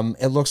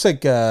 It looks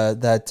like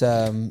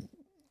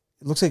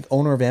It looks like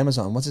owner of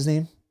Amazon. What's his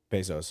name?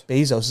 Bezos.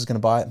 Bezos is going to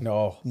buy it.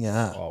 No.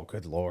 Yeah. Oh,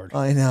 good Lord.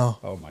 I know.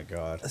 Oh, my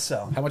God.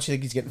 So, how much do you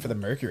think he's getting for the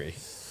Mercury?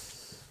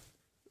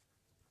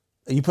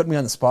 Are you putting me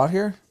on the spot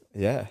here?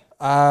 Yeah.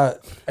 I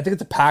think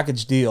it's a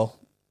package deal.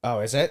 Oh,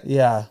 is it?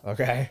 Yeah.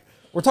 Okay.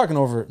 We're talking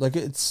over,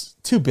 it's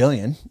 $2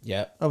 billion.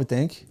 Yeah. I would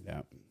think.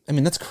 Yeah. I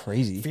mean, that's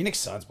crazy. Phoenix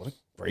Suns, what a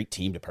great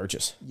team to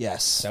purchase.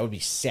 Yes. That would be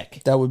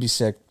sick. That would be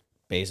sick.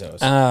 Bezos.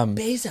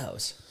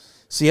 Bezos.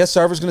 So yes,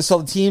 Sarver's going to sell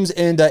the teams,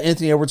 and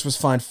Anthony Edwards was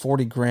fined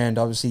 $40,000.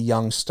 Obviously,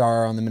 young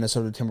star on the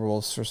Minnesota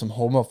Timberwolves for some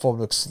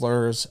homophobic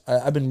slurs.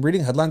 I've been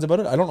reading headlines about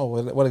it. I don't know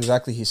what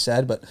exactly he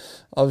said, but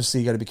obviously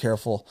you got to be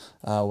careful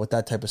with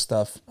that type of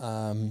stuff.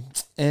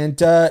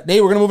 Nate, we're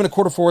going to move into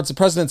quarter four. It's the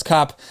President's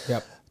Cup.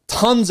 Yep.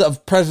 Tons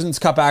of President's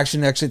Cup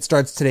action. Actually, it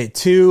starts today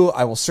too.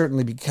 I will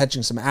certainly be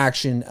catching some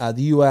action. The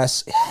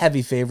U.S.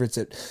 heavy favorites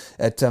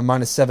at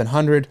minus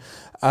 700.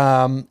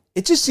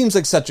 It just seems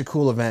like such a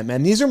cool event,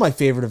 man. These are my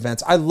favorite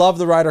events. I love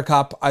the Ryder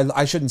Cup.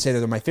 I shouldn't say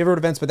they're my favorite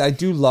events, but I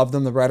do love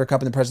them, the Ryder Cup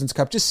and the President's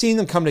Cup. Just seeing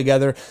them come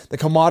together, the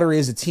camaraderie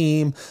as a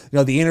team,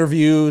 the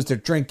interviews, they're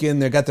drinking,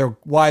 they've got their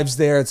wives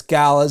there, it's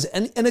galas,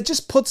 and it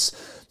just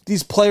puts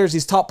these players,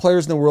 these top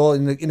players in the world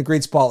in a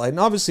great spotlight. And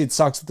obviously it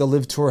sucks that the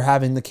Live Tour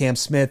having the Cam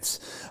Smiths,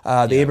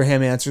 the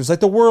Abraham Answers. Like,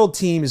 the world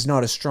team is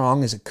not as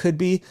strong as it could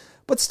be.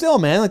 But still,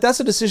 man, that's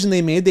a decision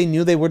they made. They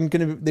knew they weren't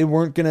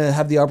gonna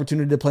have the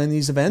opportunity to play in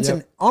these events. Yep.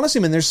 And honestly,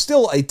 man, there's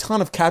still a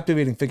ton of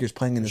captivating figures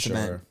playing in this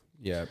event.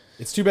 Yeah,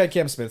 it's too bad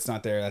Cam Smith's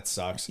not there. That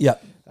sucks.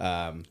 Yep.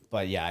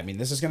 But yeah, I mean,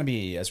 this is gonna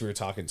be, as we were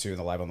talking to in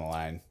the Live on the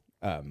Line,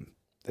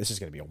 this is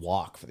gonna be a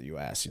walk for the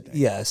U.S.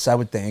 Yes, I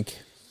would think.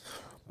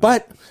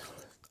 But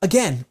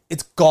again,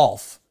 it's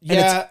golf.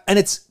 And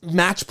it's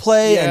match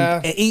play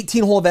and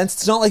 18-hole events.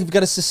 It's not like you've got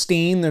to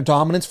sustain their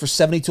dominance for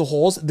 72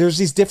 holes. There's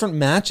these different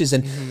matches.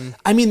 And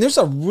I mean, there's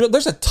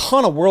a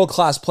ton of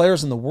world-class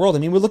players in the world. I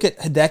mean, we look at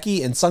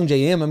Hideki and Sung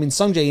Jae Im. I mean,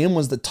 Sung Jae Im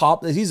was the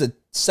top. He's a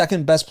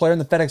second best player in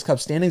the FedEx Cup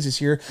standings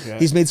this year. Yeah.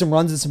 He's made some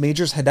runs in some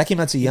majors. Hideki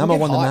Matsuyama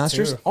won the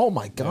Masters. Too. Oh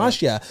my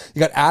gosh, yeah. You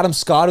got Adam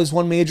Scott, who's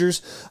won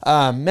majors.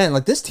 Man,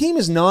 like, this team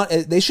is not,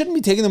 they shouldn't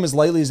be taking them as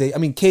lightly as they, I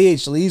mean,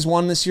 KH Lee's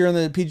won this year on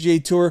the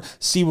PGA Tour.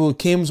 Siwoo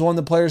Kim's won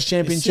the Players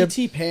Championship. Is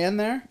CT Pan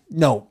there?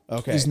 No.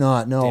 Okay. He's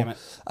not. No. Damn it.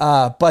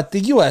 But the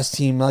U.S.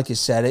 team, like you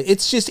said,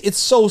 it's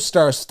so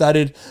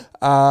star-studded.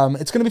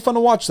 It's going to be fun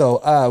to watch,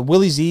 though.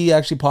 Willie Z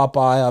actually popped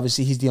by.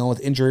 Obviously, he's dealing with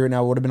injury right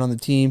now. Would have been on the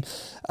team.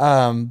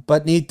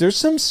 But, Nate, there's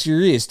some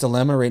serious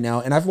dilemma right now.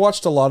 And I've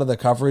watched a lot of the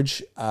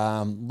coverage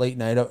late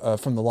night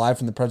from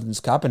the President's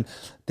Cup, and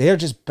they are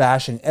just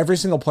bashing. Every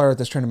single player at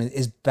this tournament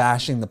is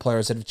bashing the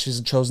players that have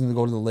chosen to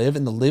go to the LIV.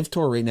 And the LIV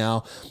Tour right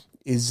now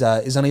is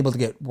unable to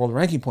get world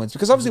ranking points,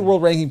 because obviously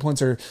world ranking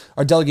points are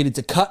delegated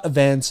to cut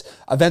events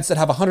that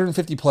have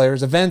 150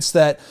 players, events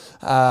that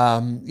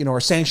are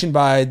sanctioned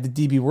by the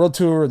DB World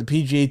Tour or the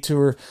PGA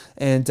Tour,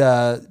 and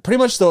pretty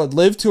much the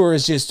LIV Tour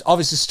has just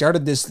obviously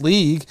started this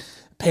league,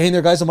 paying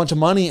their guys a bunch of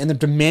money, and they're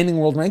demanding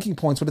world ranking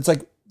points. But it's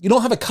like, you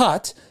don't have a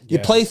cut. You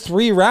play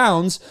 3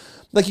 rounds.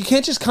 Like, you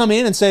can't just come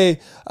in and say,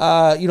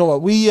 you know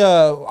what,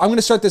 I'm going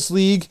to start this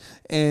league,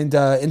 and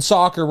in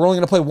soccer, we're only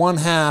going to play one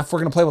half. We're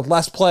going to play with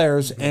less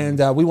players, and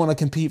we want to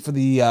compete for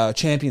the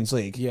Champions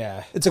League.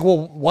 Yeah. It's like,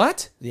 well,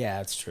 what?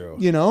 Yeah, it's true.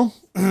 You know?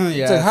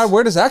 It's like,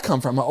 where does that come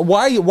from?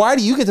 Why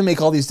do you get to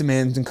make all these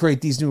demands and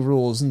create these new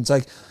rules? And it's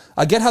like,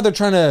 I get how they're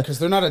trying to... Because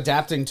they're not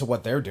adapting to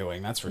what they're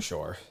doing, that's for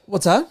sure.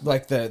 What's that?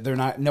 Like, they're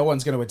not... No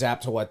one's going to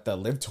adapt to what the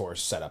LIV Tour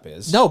setup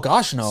is. No,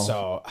 gosh, no.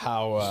 So,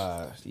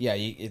 how...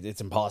 it's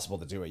impossible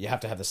to do it. You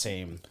have to have the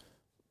same...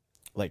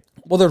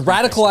 Well, they're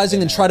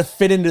radicalizing and try to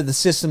fit into the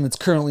system that's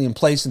currently in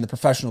place in the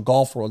professional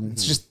golf world. And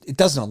it's just, it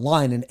doesn't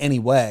align in any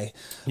way.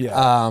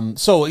 Yeah.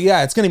 So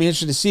yeah, it's going to be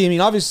interesting to see. I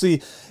mean,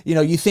 obviously,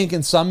 you think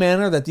in some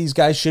manner that these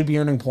guys should be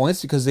earning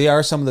points because they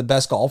are some of the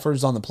best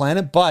golfers on the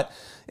planet. But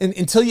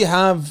until you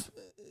have,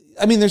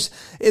 I mean, there's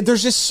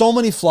just so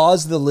many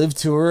flaws to the LIV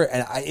Tour,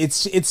 and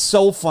it's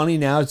so funny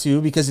now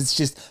too, because it's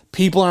just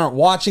people aren't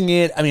watching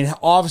it. I mean,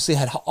 obviously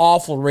had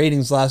awful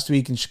ratings last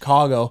week in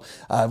Chicago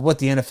with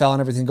the NFL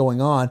and everything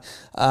going on,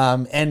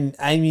 and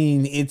I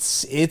mean,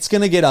 it's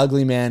gonna get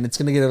ugly, man. It's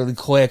gonna get ugly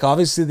quick.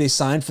 Obviously, they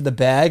signed for the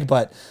bag,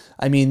 but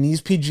I mean,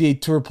 these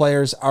PGA Tour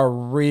players are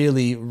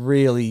really,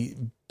 really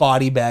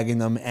body bagging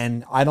them,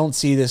 and I don't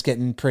see this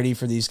getting pretty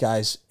for these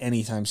guys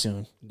anytime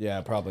soon.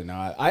 Yeah, probably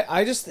not.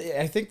 I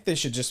think they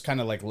should just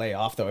kind of lay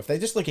off, though. If they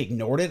just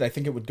ignored it, I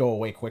think it would go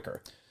away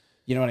quicker.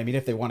 You know what I mean?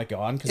 If they want it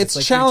gone, because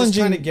it's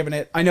challenging. Kind of giving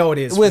it. I know it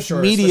is with for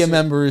sure, media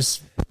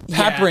members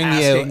peppering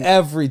you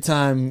every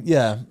time.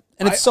 Yeah,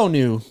 and it's so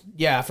new.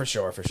 Yeah, for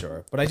sure.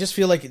 But I just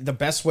feel like the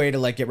best way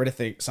to get rid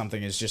of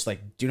something is just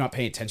do not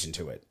pay attention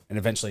to it, and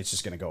eventually it's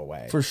just going to go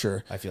away. For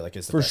sure. I feel like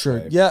it's the for best sure.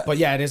 way. Yeah, but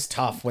yeah, it is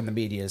tough when the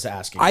media is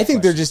asking. I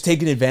think they're just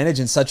taking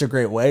advantage in such a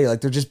great way. Like,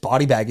 they're just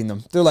body bagging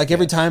them. They're like,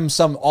 every time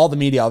all the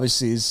media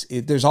obviously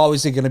there's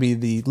always going to be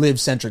the LIV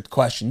centric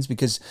questions,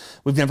 because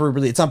we've never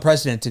really, it's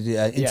unprecedented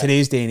in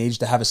today's day and age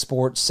to have a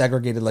sport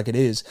segregated like it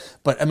is.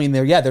 But I mean,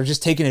 they're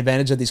just taking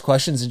advantage of these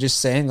questions and just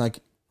saying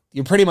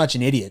you're pretty much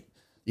an idiot.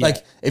 Yeah.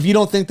 If you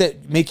don't think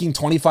that making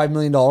 $25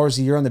 million a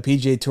year on the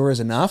PGA Tour is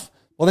enough,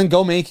 well, then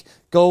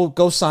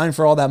go sign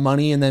for all that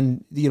money, and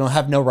then,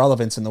 have no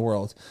relevance in the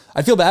world.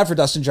 I feel bad for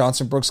Dustin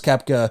Johnson, Brooks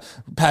Koepka,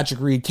 Patrick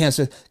Reed,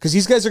 Cancer, because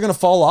these guys are going to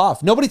fall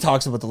off. Nobody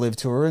talks about the LIV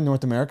Tour in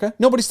North America.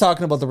 Nobody's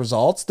talking about the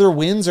results. Their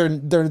wins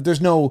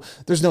there's no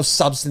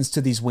substance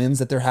to these wins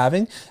that they're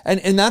having,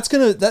 and that's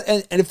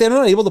and if they're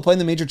not able to play in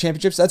the major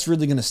championships, that's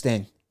really going to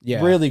sting.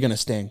 Yeah. Really going to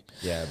sting.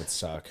 Yeah, it would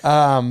suck.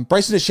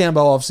 Bryson DeChambeau,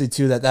 obviously,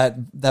 too,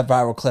 that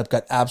viral clip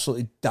got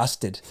absolutely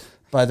dusted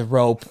by the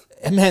rope.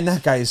 And, man,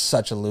 that guy is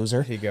such a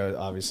loser. He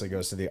obviously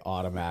goes to the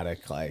automatic,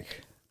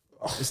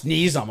 his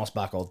knees almost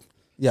buckled.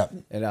 Yeah.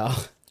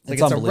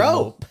 It's a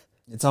rope.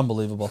 It's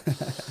unbelievable.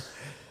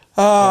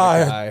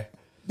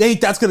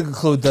 Nate, that's going to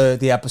conclude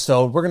the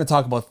episode. We're going to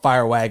talk about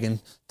Fire Wagon,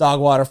 Dog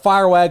Water.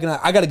 Fire Wagon,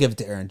 I got to give it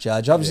to Aaron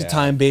Judge. Obviously,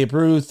 time Babe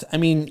Ruth. I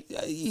mean,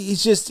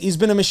 he's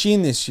been a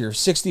machine this year.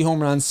 60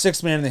 home runs,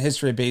 sixth man in the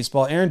history of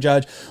baseball. Aaron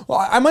Judge,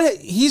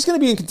 he's going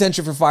to be in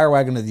contention for Fire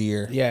Wagon of the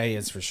year. Yeah, he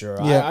is for sure.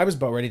 Yeah. I was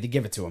about ready to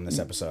give it to him this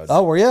episode.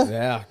 Oh, were you?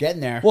 Yeah,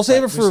 getting there. We'll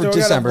save it for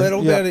December. Got a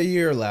little bit of a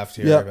year left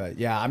here. But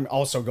yeah, I'm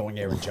also going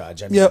Aaron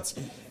Judge. I mean,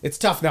 it's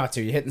tough not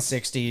to. You're hitting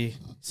 60.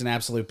 It's an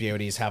absolute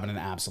beauty. He's having an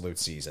absolute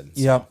season.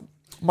 So. Yep.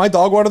 My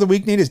dog water of the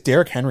week, Nate, is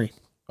Derrick Henry.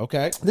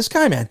 Okay. This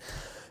guy, man,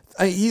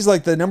 he's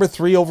the number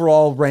 3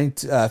 overall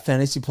ranked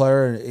fantasy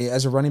player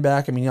as a running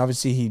back. I mean,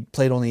 obviously he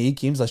played only 8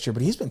 games last year,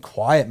 but he's been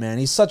quiet, man.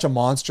 He's such a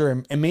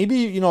monster. And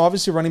maybe,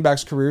 obviously running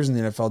backs' careers in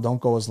the NFL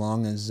don't go as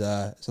long as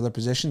other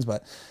positions,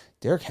 but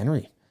Derrick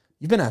Henry,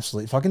 you've been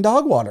absolutely fucking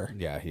dog water.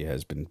 Yeah, he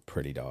has been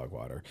pretty dog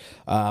water.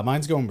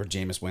 Mine's going for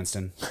Jameis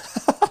Winston.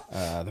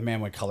 The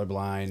man went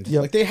colorblind.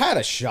 Yep. They had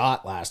a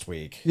shot last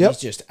week. Yep. He's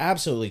just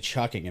absolutely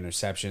chucking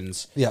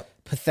interceptions. Yep.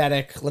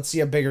 Pathetic. Let's see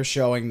a bigger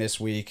showing this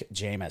week.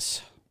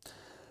 Jameis.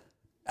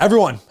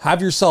 Everyone,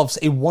 have yourselves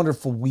a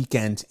wonderful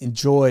weekend.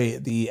 Enjoy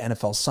the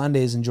NFL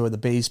Sundays. Enjoy the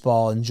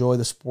baseball. Enjoy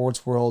the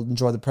sports world.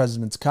 Enjoy the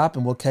President's Cup.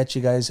 And we'll catch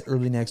you guys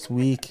early next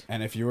week.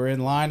 And if you were in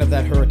line of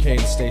that hurricane,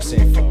 stay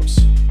safe, folks.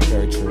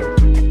 Very true.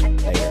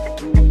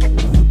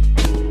 Later.